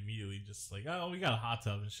Hall can immediately just like, oh, we got a hot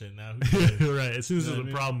tub and shit now. Who cares? Right. As soon as there's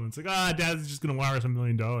a problem, it's like, Dad's just gonna wire us $1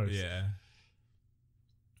 million. Yeah.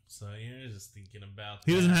 So just thinking about.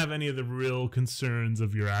 He doesn't have any of the real concerns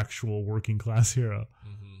of your actual working class hero.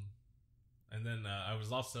 Mm-hmm. And then I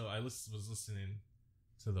was listening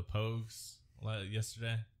to the Pogues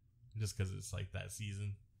yesterday, just because it's like that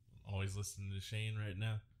season. I'm always listening to Shane right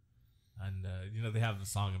now, and they have the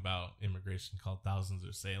song about immigration called "Thousands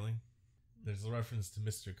Are Sailing." There's a reference to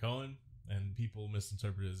Mr. Cohen, and people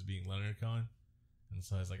misinterpret it as being Leonard Cohen. And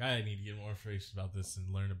so I was like, I need to get more information about this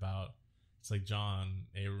and learn about. It's like John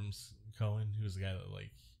Abrams Cohen, who was the guy that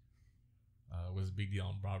was a big deal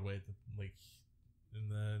on Broadway in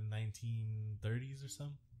the 1930s or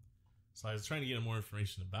something. So I was trying to get more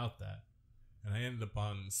information about that, and I ended up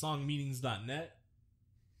on songmeanings.net,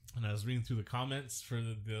 and I was reading through the comments for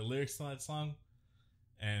the lyrics to that song,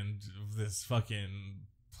 and this fucking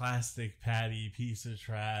plastic patty piece of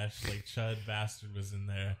trash like Chud Bastard was in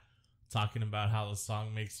there talking about how the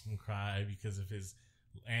song makes him cry because of his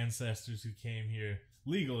ancestors who came here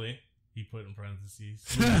legally, he put in parentheses,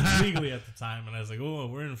 legally at the time, and I was like, oh,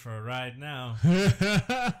 we're in for a ride now.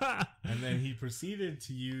 And then he proceeded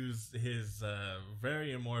to use his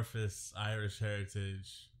very amorphous Irish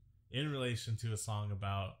heritage in relation to a song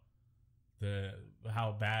about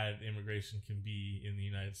how bad immigration can be in the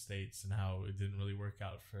United States and how it didn't really work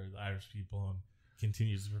out for the Irish people and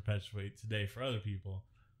continues to perpetuate today for other people.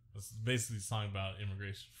 It's basically a song about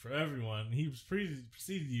immigration for everyone. He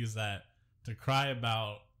proceeded to use that to cry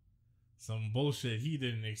about some bullshit he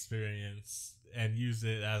didn't experience and use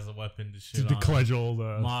it as a weapon to shit on cudgel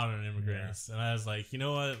modern immigrants. Yeah. And I was like, you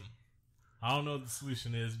know what? I don't know what the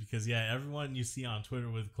solution is because, everyone you see on Twitter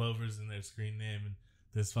with clovers in their screen name and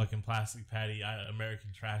this fucking plastic patty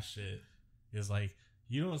American trash shit is like,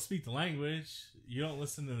 you don't speak the language, you don't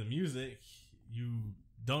listen to the music, you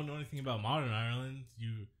don't know anything about modern Ireland,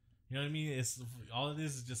 you know what I mean? It's all it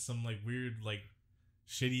is just some weird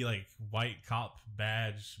shitty white cop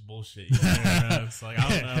badge bullshit. It's like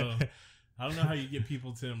I don't know how you get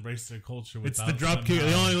people to embrace their culture without. It's the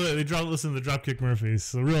Dropkick. They listen to the Dropkick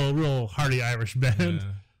Murphys, a real hearty Irish band.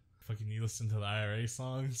 Yeah. Fucking you listen to the IRA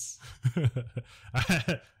songs.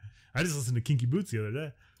 I just listened to Kinky Boots the other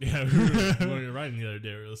day. Yeah, when we were riding the other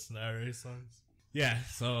day, we were listening to IRA songs. Yeah,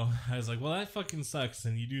 so I was like, well, that fucking sucks,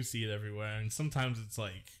 and you do see it everywhere, and sometimes it's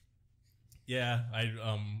like. Yeah, I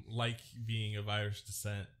like being of Irish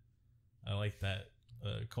descent. I like that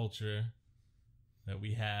culture that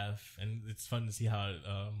we have, and it's fun to see how it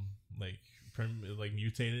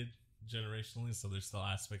mutated generationally. So there's still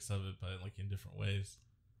aspects of it, but in different ways.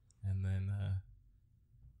 And then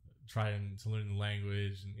trying to learn the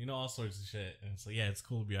language and all sorts of shit. And it's like, yeah, it's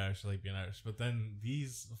cool to be Irish. I like being Irish, but then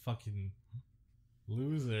these fucking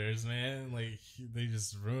losers, man, they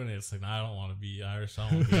just ruin it. It's like, nah, I don't want to be Irish. I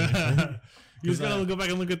don't want to be anything. You just gotta go back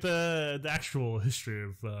and look at the actual history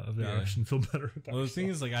of the Irish and feel better about it. Well, the thing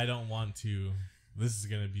is, I don't want to. This is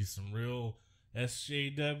gonna be some real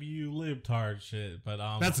SJW libtard shit, but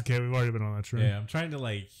that's okay. We've already been on that train. Yeah, I'm trying to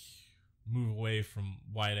move away from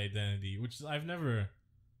white identity, which I've never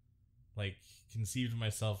conceived of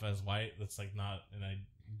myself as white. That's not an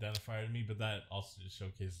identifier to me, but that also just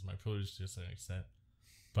showcases my privilege to a certain extent.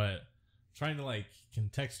 But trying to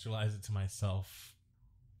contextualize it to myself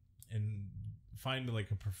and find a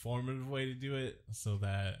performative way to do it so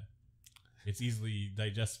that it's easily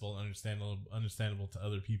digestible and understandable to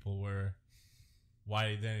other people, where white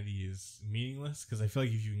identity is meaningless. Because I feel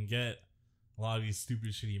like if you can get a lot of these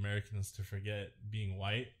stupid shitty Americans to forget being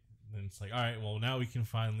white, then it's like, all right, well, now we can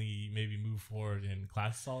finally maybe move forward in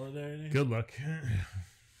class solidarity. Good luck.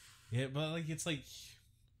 Yeah, but it's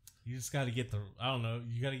you just got to get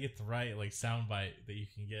you got to get the right soundbite that you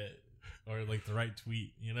can get, or the right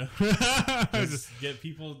tweet, just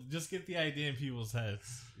get the idea in people's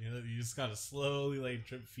heads. You just got to slowly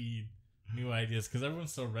drip feed new ideas, because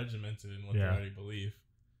everyone's so regimented in what they already believe.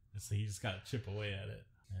 And so you just got to chip away at it.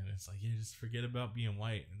 And it's just forget about being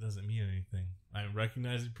white. It doesn't mean anything. I'm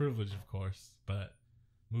recognizing privilege, of course, but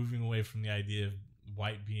moving away from the idea of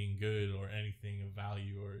white being good or anything of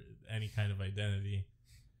value or any kind of identity.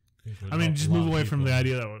 I mean, just move away from the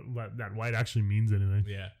idea that white actually means anything.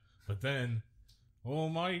 Yeah. But then,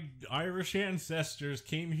 my Irish ancestors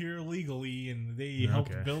came here illegally, and they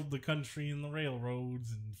helped build the country and the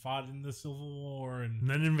railroads and fought in the Civil War and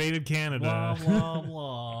then invaded Canada. Blah, blah,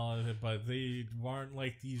 blah. But they weren't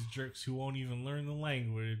like these jerks who won't even learn the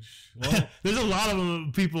language. Well, there's a lot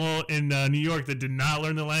of people in New York that did not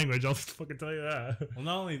learn the language. I'll just fucking tell you that. Well,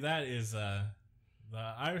 not only that is... the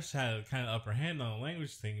Irish had a kind of upper hand on the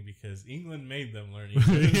language thing because England made them learn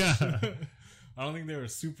English. Yeah. I don't think they were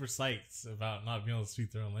super psyched about not being able to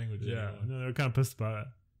speak their own language anymore. No, they were kind of pissed about it.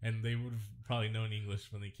 And they would have probably known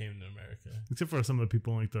English when they came to America. Except for some of the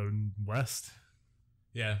people in like the West.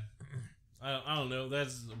 Yeah. I don't know.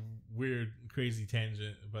 That's a weird, crazy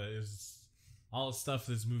tangent, but it's all the stuff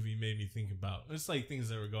this movie made me think about. It's like things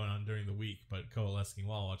that were going on during the week, but coalescing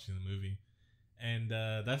while watching the movie. And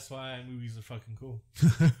that's why movies are fucking cool.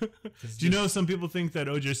 Do you know some people think that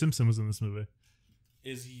O.J. Simpson was in this movie?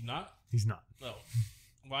 Is he not? He's not. No.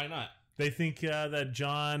 Why not? They think that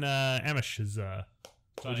John Amish is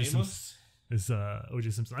O.J. Simpson. Is O.J.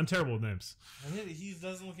 Simpson. I'm terrible with names. He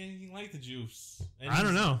doesn't look anything like the Juice. And I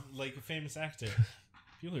don't know. Like a famous actor.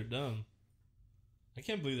 People are dumb. I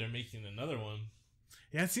can't believe they're making another one.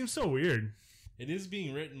 Yeah, it seems so weird. It is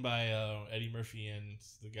being written by Eddie Murphy and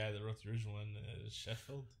the guy that wrote the original one,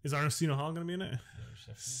 Sheffield. Is Arsenio Hall going to be in it?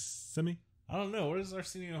 Yeah, Semi? I don't know. What does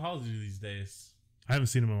Arsenio Hall do these days? I haven't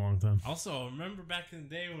seen him in a long time. Also, I remember back in the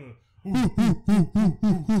day when... The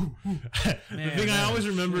thing I always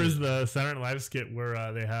remember is the Saturday Night Live skit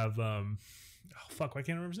where they have... why can't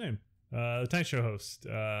I remember his name? The Tonight Show host.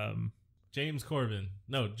 James Corden.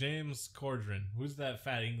 No, James Cordrin. Who's that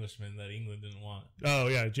fat Englishman that England didn't want? Oh,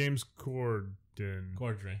 yeah, James Cordrin.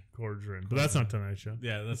 But that's not Tonight Show.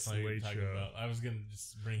 Yeah, that's not what you're Late talking Show. about. I was going to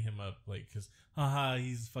just bring him up, like, because, haha,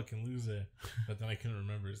 he's a fucking loser. But then I couldn't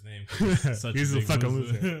remember his name. He's a big fucking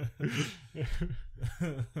loser.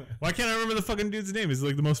 Why can't I remember the fucking dude's name? He's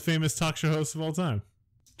like the most famous talk show host of all time.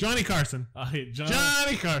 Johnny Carson.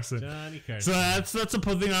 Johnny Carson. So that's a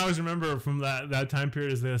thing I always remember from that time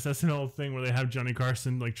period is the SNL thing where they have Johnny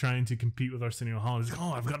Carson like trying to compete with Arsenio Hall. He's like,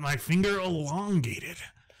 oh, I've got my finger elongated.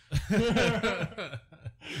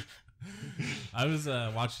 I was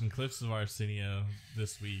watching clips of Arsenio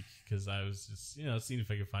this week because I was just seeing if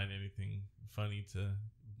I could find anything funny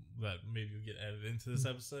that maybe would get added into this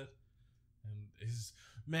episode.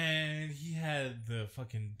 And he had the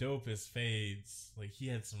fucking dopest fades. Like, he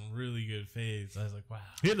had some really good fades. I was like, wow.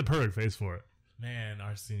 He had the perfect face for it. Man,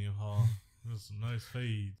 Arsenio Hall. It was some nice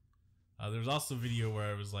fades. There was also a video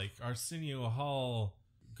where it was like, Arsenio Hall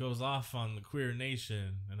goes off on the queer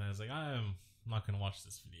nation. And I was like, I'm not going to watch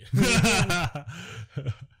this video.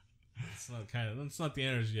 It's not the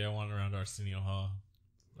energy I want around Arsenio Hall.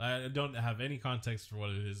 I don't have any context for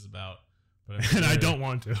what it is about. But and I don't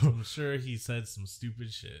want to. I'm sure he said some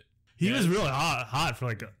stupid shit. He was really hot for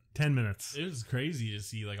like 10 minutes. It was crazy to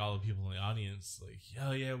see like all the people in the audience like,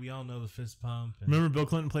 oh yeah, we all know the fist pump. And remember Bill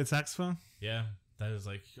Clinton played saxophone? Yeah. That is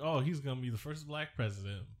like, oh, he's going to be the first black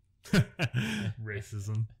president.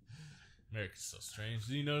 Racism. America's so strange.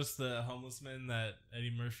 Did you notice the homeless men that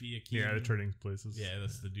Eddie Murphy accused? Yeah, they're trading places. Yeah,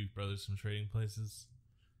 that's the Duke brothers from Trading Places.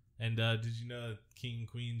 And did you know that King and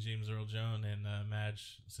Queen, James Earl Jones and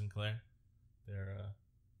Madge Sinclair, they're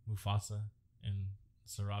Mufasa and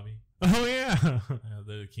Sarabi. Oh, yeah.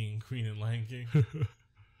 They're the King and Queen in Lion King.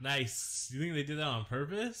 Nice. Do you think they did that on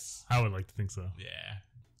purpose? I would like to think so. Yeah.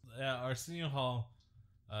 Arsenio Hall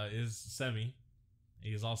is Semi.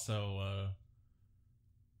 He's also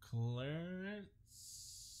Clarence.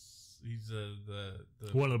 He's the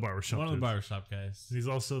one of the barbershop guys. He's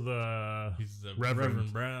also the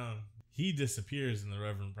Reverend Brown. He disappears in the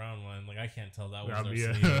Reverend Brown one. Like, I can't tell that was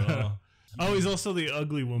Arsenio yeah. at all. Oh, he's also the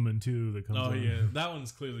ugly woman too that comes. Oh on. yeah, that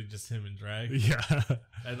one's clearly just him in drag. Yeah,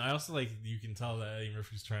 and I also you can tell that Eddie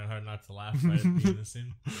Murphy's trying hard not to laugh right at being this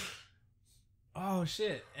scene. Oh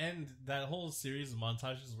shit! And that whole series of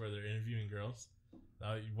montages where they're interviewing girls.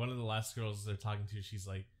 One of the last girls they're talking to, she's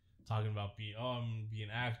like talking about I'm be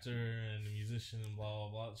an actor and a musician and blah blah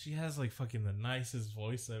blah. She has like fucking the nicest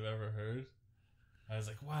voice I've ever heard. I was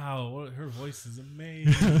like, wow, her voice is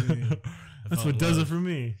amazing. That's what does it for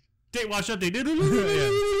me. Date watch update.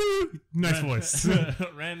 Yeah. Nice voice.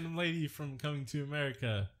 Random lady from Coming to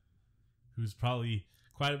America, who's probably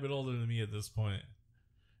quite a bit older than me at this point.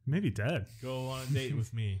 Maybe dead. Go on a date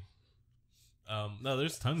with me. No,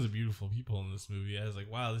 there's tons of beautiful people in this movie. I was like,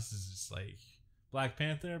 wow, this is just like Black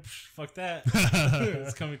Panther. Psh, fuck that.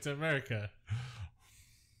 It's Coming to America.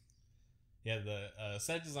 Yeah, the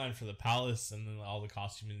set design for the palace and then all the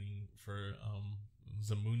costuming for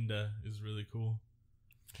Zamunda is really cool.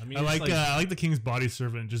 I mean, I like the king's body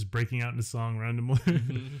servant just breaking out into song randomly.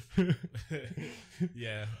 Mm-hmm.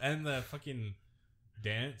 Yeah, and the fucking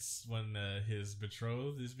dance when his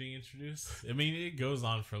betrothed is being introduced. I mean, it goes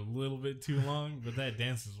on for a little bit too long, but that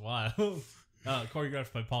dance is wild.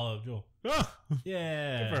 Choreographed by Paula Abdul. Oh,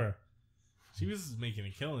 yeah, good for her. She was making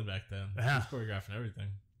a killing back then. Yeah. She was choreographing everything.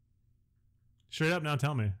 Straight up now,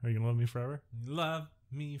 tell me, are you gonna love me forever? Love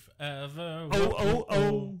me forever.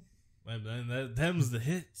 Oh. And them's the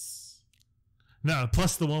hits. No,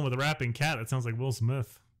 plus the one with the rapping cat that sounds like Will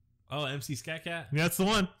Smith. Oh, MC Scat Cat? Yeah, that's the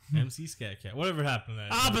one. MC Scat Cat. Whatever happened to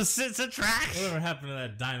that? Opposites attract. Whatever happened to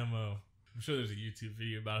that dynamo? I'm sure there's a YouTube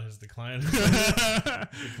video about his decline.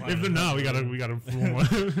 If no, we gotta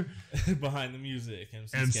behind the music.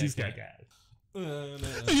 MC Scat Cat. No.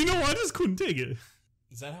 You know what? I just couldn't take it.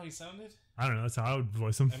 Is that how he sounded? I don't know. That's how I would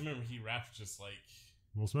voice him. I remember he rapped just like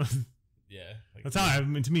Will Smith. Yeah. Like that's how I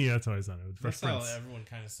mean. To me, that's how I sounded. That's how everyone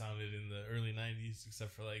kind of sounded in the early '90s,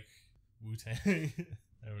 except for like Wu-Tang.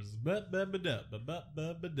 There was my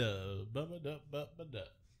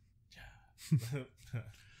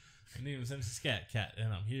name is MC Scat Cat,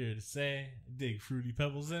 and I'm here to say I dig fruity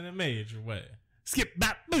pebbles in a major way. Skip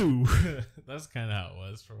bap boo. That's kind of how it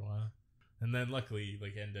was for a while, and then luckily,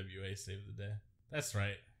 like NWA saved the day. That's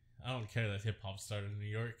right. I don't care that hip hop started in New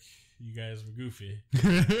York. You guys were goofy.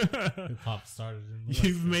 Hip hop started in the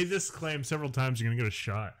You've made this claim several times. You're gonna get a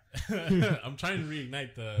shot. I'm trying to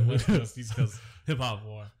reignite the West Coast East Coast hip hop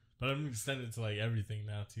war, but I'm gonna extend it to like everything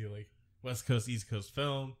now too, like West Coast East Coast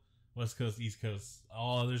film, West Coast East Coast,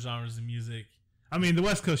 all other genres of music. I mean, the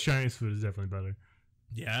West Coast Chinese food is definitely better.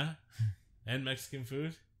 Yeah, and Mexican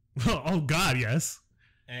food. Oh God, yes.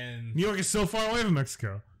 And New York is so far away from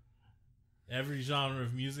Mexico. Every genre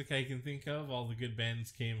of music I can think of, all the good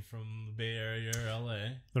bands came from the Bay Area or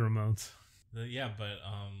LA. The Ramones. Yeah, but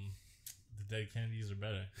the Dead Kennedys are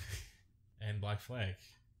better. And Black Flag.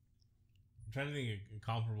 I'm trying to think of a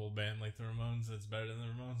comparable band like the Ramones that's better than the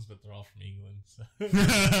Ramones, but they're all from England. So.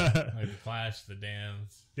 Like the Clash, the Damned.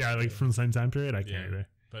 Yeah, like from the same time period? I can't either.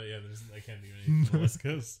 But yeah, I can't do anything from the West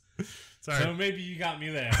Coast. Sorry. So maybe you got me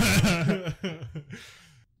there.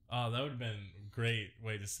 Oh, that would have been a great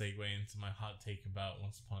way to segue into my hot take about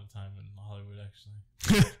Once Upon a Time in Hollywood, actually.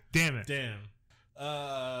 Damn it. Damn.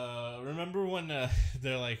 Remember when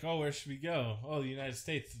they're like, oh, where should we go? Oh, the United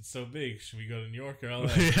States, it's so big. Should we go to New York or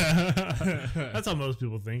LA? Yeah. That's how most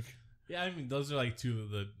people think. Yeah, I mean, those are like two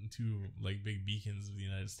like big beacons of the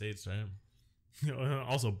United States, right?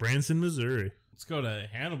 Also, Branson, Missouri. Let's go to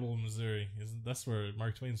Hannibal, Missouri. That's where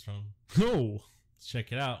Mark Twain's from. Oh. Let's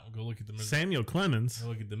check it out. Go look at the Samuel Clemens. Go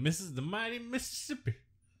look at the mighty Mississippi.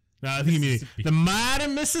 No, I think you mean the mighty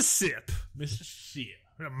Mississippi. Mississippi.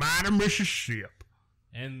 The mighty Mississippi.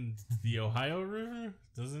 And the Ohio River?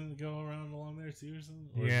 Doesn't it go around along there too or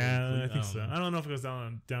something? Or yeah, I think so. I don't know if it goes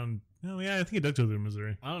down. No, yeah, I think it does go through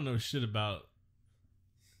Missouri. I don't know shit about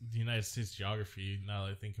the United States geography now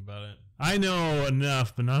that I think about it. I know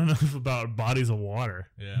enough, but not enough about bodies of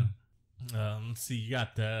water. Yeah. Let's see. You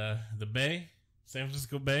got the Bay, San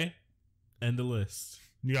Francisco Bay, and the list.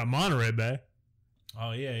 You got Monterey Bay.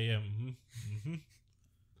 Oh, yeah.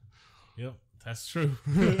 Yep, that's true.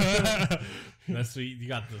 That's what you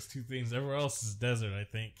got, those two things. Everywhere else is desert, I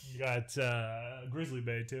think. You got Grizzly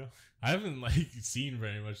Bay, too. I haven't seen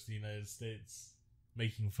very much of the United States.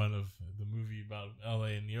 Making fun of the movie about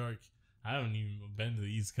LA and New York. I haven't even been to the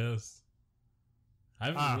East Coast. I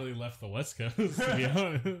haven't really left the West Coast, to be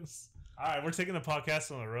honest. All right, we're taking the podcast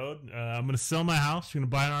on the road. I'm going to sell my house. We're going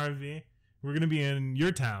to buy an RV. We're going to be in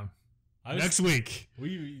your town next week.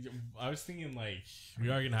 I was thinking we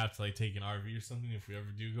are going to have to take an RV or something if we ever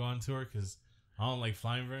do go on tour, because I don't like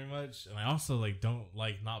flying very much, and I also don't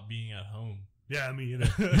like not being at home. Yeah, me either.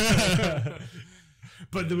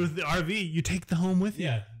 But with the RV, you take the home with you.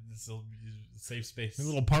 Yeah, it's a safe space. A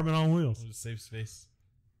little apartment on wheels. Safe space.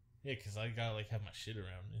 Yeah, because I gotta have my shit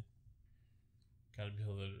around me. Gotta be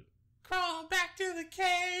able to crawl back to the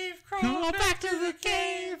cave. Crawl back to the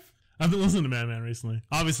cave. I've been listening to Madman recently.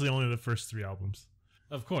 Obviously, only the first 3 albums.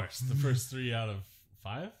 Of course, the first 3 out of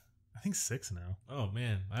 5. I think 6 now. Oh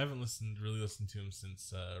man, I haven't really listened to him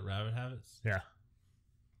since Rabbit Habits. Yeah,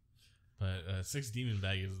 but 6 Demon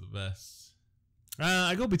Bag is the best.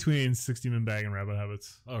 I go between 6 Demon Bag and Rabbit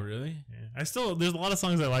Habits. Oh, really? Yeah. There's a lot of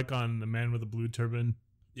songs I like on The Man with the Blue Turban.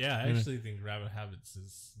 Yeah, I actually think Rabbit Habits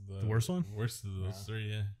is the worst one? Worst of those 3,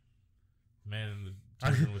 yeah. Man in the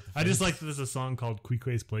turban with the face. I just like that there's a song called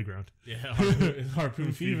Queequeg's Playground. Yeah,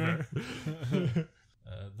 Harpoon Fever. The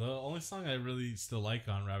only song I really still like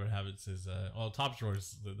on Rabbit Habits is, Top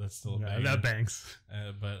Drawers, that's still a banger. That bangs.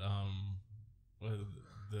 But,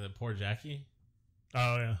 the Poor Jackie.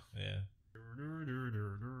 Oh, yeah. Yeah.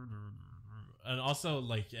 And also,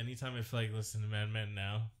 anytime I feel like listening to Madman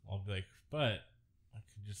now, I'll be like, but I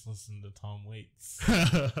could just listen to Tom Waits.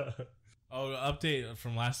 Update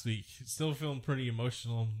from last week. Still feeling pretty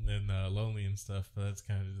emotional and lonely and stuff, but that's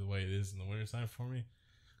kind of the way it is in the wintertime for me.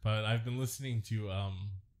 But I've been listening to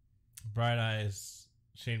Bright Eyes,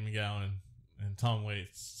 Shane McGowan, and Tom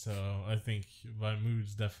Waits, so I think my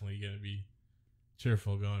mood's definitely going to be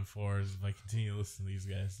cheerful going forward if I continue to listen to these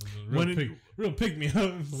guys. Real pick me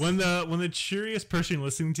up. When the cheeriest person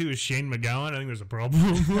listening to is Shane McGowan, I think there's a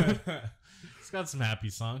problem. It's got some happy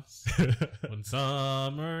songs. One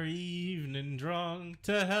summer evening, drunk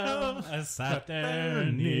to hell, I sat there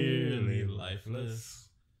nearly lifeless.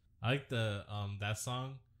 I like the that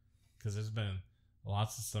song because there's been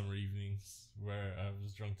lots of summer evenings where I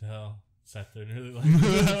was drunk to hell, sat there nearly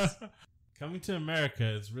lifeless. Coming to America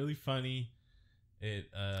is really funny. It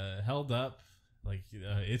held up. Like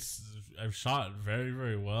it's shot very,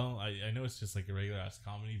 very well. I know it's just like a regular ass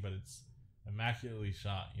comedy, but it's immaculately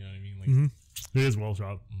shot. You know what I mean? Like it is well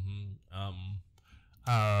shot.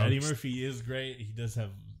 Eddie Murphy is great. He does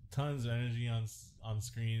have tons of energy on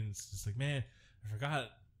screen. It's just like, man, I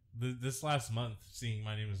forgot this last month seeing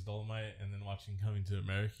My Name Is Dolomite and then watching Coming to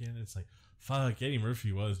America. And it's like, fuck, Eddie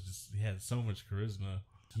Murphy he had so much charisma.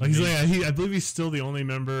 I believe he's still the only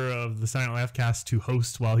member of the Silent Laugh cast to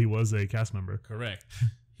host while he was a cast member. Correct.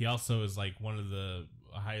 He also is like one of the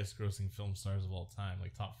highest grossing film stars of all time,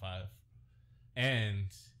 like top 5. And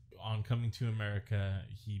on Coming to America,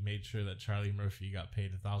 he made sure that Charlie Murphy got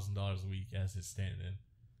paid $1,000 a week as his stand-in.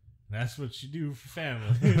 That's what you do for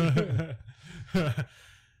family.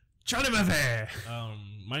 Charlie Murphy.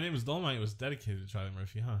 My Name Is Dolomite was dedicated to Charlie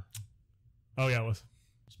Murphy, huh? Oh yeah, it was.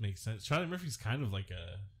 Which makes sense. Charlie Murphy's kind of like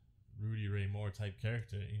a Rudy Ray Moore type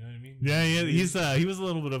character. You know what I mean? Yeah. He was a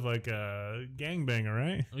little bit of like a gangbanger,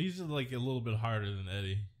 right? He's like a little bit harder than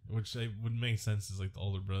Eddie, which would make sense as like the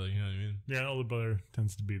older brother. You know what I mean? Yeah, older brother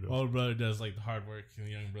tends to be the older brother does like the hard work, and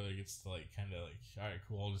the younger brother gets to like kind of like, all right,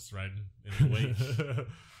 cool, I'll just ride in the wake.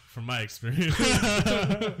 From my experience.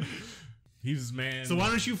 He's man. So why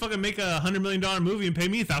don't you fucking make a $100 million movie and pay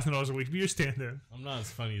me $1,000 a week to be your stand-in? I'm not as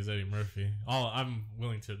funny as Eddie Murphy. I'm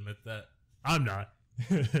willing to admit that. I'm not.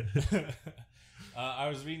 I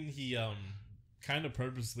was reading he kind of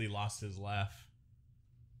purposely lost his laugh.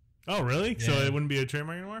 Oh really? Yeah. So it wouldn't be a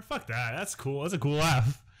trademark anymore? Fuck that. That's cool. That's a cool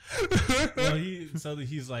laugh. Well,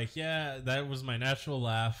 he's like, yeah, that was my natural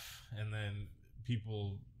laugh, and then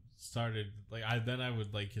people started like I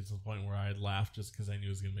would like get to the point where I'd laugh just because I knew it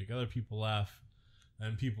was gonna make other people laugh,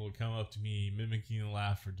 and people would come up to me mimicking the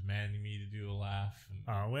laugh or demanding me to do a laugh.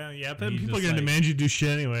 Oh well, yeah, but people are gonna demand you to do shit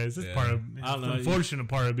anyways. That's part of I don't know, the unfortunate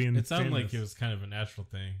part of being. It sounded like it was kind of a natural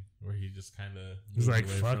thing where he just kind of was like,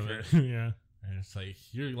 fuck it. Yeah, and it's like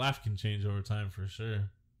your laugh can change over time for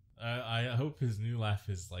sure. I hope his new laugh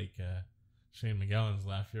is like Shane McGowan's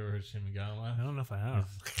laugh. You ever heard Shane McGowan laugh? I don't know if I have.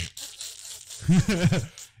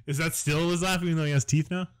 Is that still his laugh even though he has teeth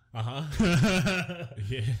now?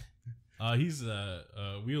 Yeah. He's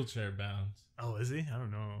wheelchair bound. Oh, is he? I don't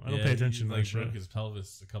know. I don't pay attention to that shit. He broke his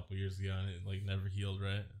pelvis a couple years ago and it like never healed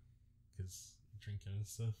right because drinking and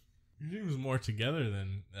stuff. He was more together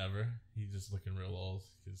than ever. He's just looking real old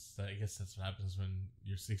because I guess that's what happens when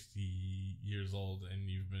you're 60 years old and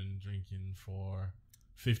you've been drinking for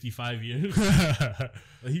 55 years.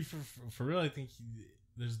 He for real, I think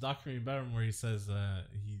there's a documentary about him where he says the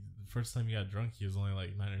first time he got drunk he was only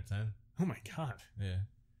like 9 or 10. Oh my god. Yeah.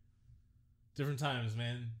 Different times,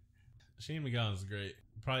 man. Shane McGowan's great.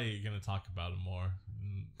 Probably gonna talk about him more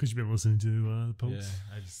because you've been listening to the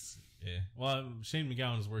Popes. Yeah, well, Shane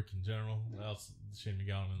McGowan's work in general. Else Shane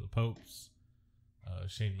McGowan and the Popes.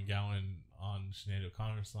 Shane McGowan on Sinead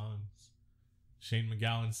O'Connor songs. Shane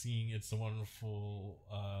McGowan singing "It's a Wonderful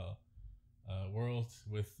World"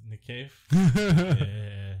 with Nick Cave.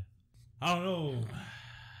 Yeah, I don't know.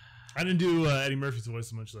 I didn't do Eddie Murphy's voice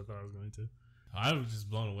as much as I thought I was going to. I was just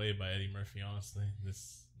blown away by Eddie Murphy, honestly.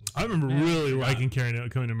 I remember really liking Coming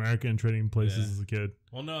to America and Trading Places as a kid.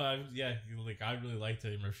 Well, no, I really liked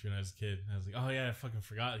Eddie Murphy when I was a kid. I was like, oh yeah, I fucking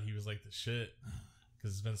forgot he was like the shit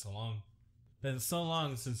because it's been so long. Been so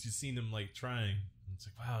long since you've seen him like trying. And it's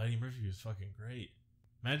like, wow, Eddie Murphy was fucking great.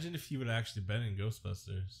 Imagine if he would have actually been in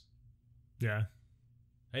Ghostbusters. Yeah.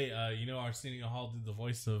 Hey, Arsenio Hall did the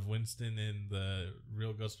voice of Winston in the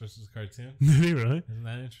real Ghostbusters cartoon. Did he really? Isn't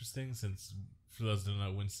that interesting? Since for those who don't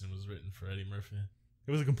know, Winston was written for Eddie Murphy.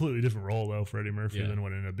 It was a completely different role though for Eddie Murphy than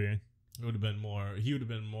what it ended up being. It would have been more. He would have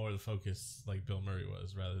been more the focus, like Bill Murray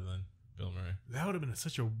was, rather than Bill Murray. That would have been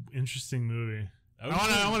such an interesting movie.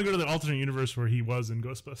 I want to go to the alternate universe where he was in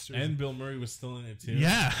Ghostbusters, and Bill Murray was still in it too.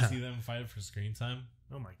 Yeah, see them fight for screen time.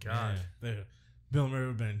 Oh my god, yeah, Bill Murray would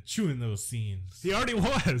have been chewing those scenes. He already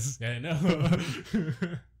was. Yeah, I know.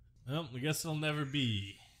 Well, I guess it'll never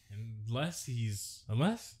be unless new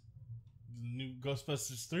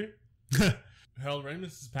Ghostbusters 3. Harold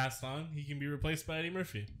Ramis is passed on. He can be replaced by Eddie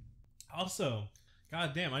Murphy. Also,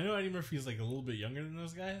 goddamn, I know Eddie Murphy is like a little bit younger than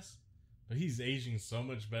those guys, but he's aging so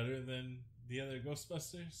much better than the other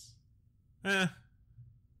Ghostbusters.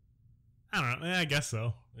 I don't know. I guess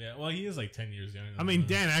so. Yeah, well, he is like 10 years younger. I mean,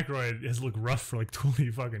 Dan Aykroyd has looked rough for like 20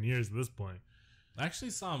 fucking years at this point. I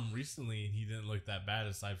actually saw him recently, and he didn't look that bad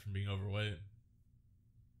aside from being overweight,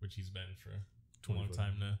 which he's been for a long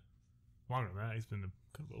time now. Longer than that, he's been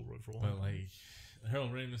kind of overweight for a while. But like,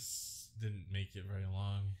 Harold Ramis didn't make it very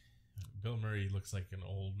long. Bill Murray looks like an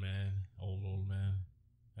old man.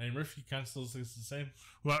 Eddie Murphy kind of still looks the same.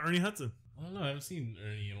 What about Ernie Hudson? I don't know. I haven't seen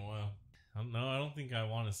Ernie in a while. I don't think I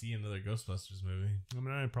want to see another Ghostbusters movie. I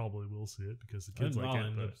mean, I probably will see it because the kids like it.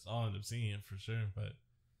 I'll end up seeing it for sure. But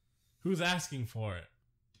who's asking for it?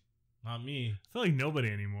 Not me. I feel like nobody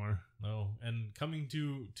anymore. No. And coming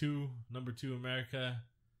to number 2 America,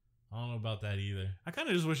 I don't know about that either. I kind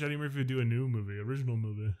of just wish Eddie Murphy would do a new movie, original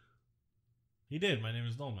movie. He did. My Name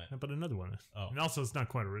is Dolomite. But another one. Oh. And also, it's not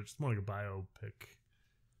quite rich. It's more like a biopic.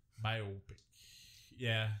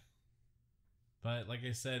 Yeah. But like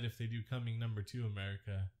I said, if they do coming number 2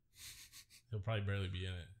 America, he'll probably barely be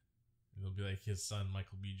in it. It'll be like his son,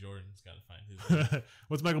 Michael B. Jordan's got to find his.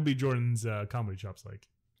 What's Michael B. Jordan's comedy chops like?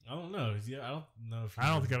 I don't know. I don't know if I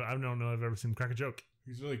don't know if I've ever seen him crack a joke.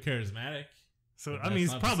 He's really charismatic. So I mean,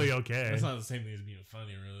 he's probably okay. That's not the same thing as being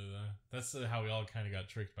funny, really, though. That's how we all kind of got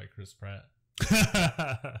tricked by Chris Pratt.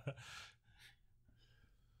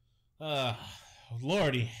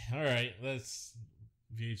 Lordy. All right, let's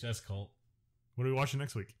VHS cult. What are we watching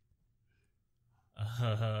next week?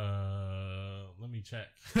 Let me check.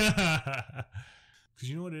 Because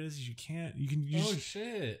you know what it is? You can. Oh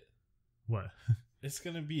shit! What? It's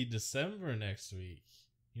gonna be December next week.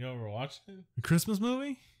 You know what we're watching? A Christmas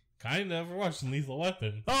movie? Kind of. We're watching Lethal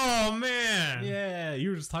Weapon. Oh man! Yeah,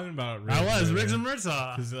 you were just talking about. Riggs and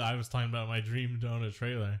Murtaugh. Because I was talking about my dream to own a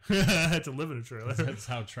trailer. I had to live in a trailer. That's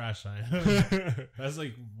how trash I am. That's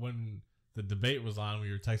like when the debate was on.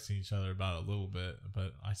 We were texting each other about it a little bit,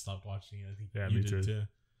 but I stopped watching it. I think you did too.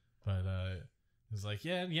 But it was like,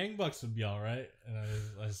 yeah, Young Bucks would be all right. And I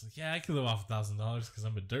was like, yeah, I could live off $1,000 because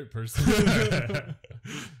I'm a dirt person.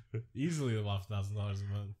 Easily live off $1,000 a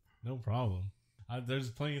month. No problem. There's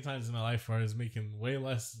plenty of times in my life where I was making way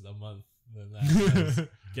less a month than that. I was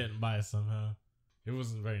getting by somehow. It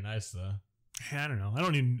wasn't very nice though. I don't know. I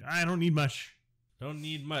don't need much. Don't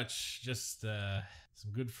need much. Just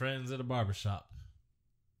some good friends at a barbershop.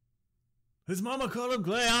 His mama called him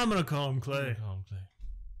Clay. I'm gonna call him Clay.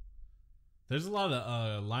 There's a lot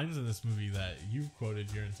of lines in this movie that you've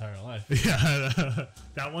quoted your entire life. Yeah,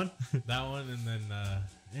 that one, and then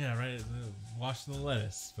washing the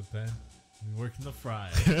lettuce, but then working the fry.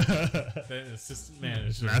 Then assistant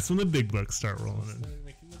manager. That's when the big bucks start rolling in.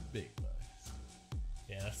 Making the big bucks.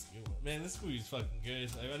 Yeah, that's a good one. Man, this movie's fucking good.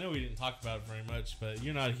 I know we didn't talk about it very much, but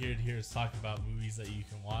you're not here to hear us talk about movies that you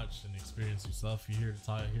can watch and experience yourself. You're here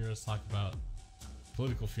to hear us talk about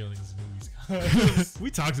political feelings in movies. We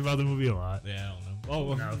talked about the movie a lot. Yeah, I don't know. Oh,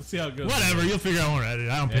 well, no. Let's see how it goes. Whatever, you'll figure out when we're at it.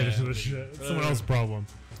 I don't pay attention to this shit. It's someone else's problem.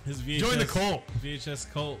 Join the cult.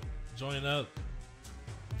 VHS cult. Join up.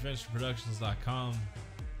 AdventureProductions.com.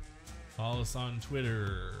 Follow us on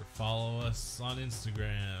Twitter. Follow us on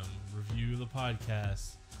Instagram. Review the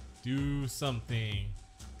podcast. Do something.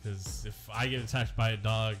 Because if I get attacked by a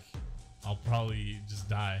dog, I'll probably just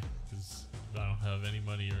die. Because I don't have any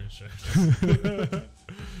money or insurance.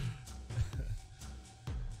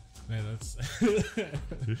 Man, that's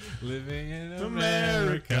living in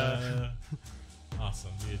America.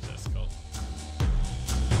 Awesome. VHS cult.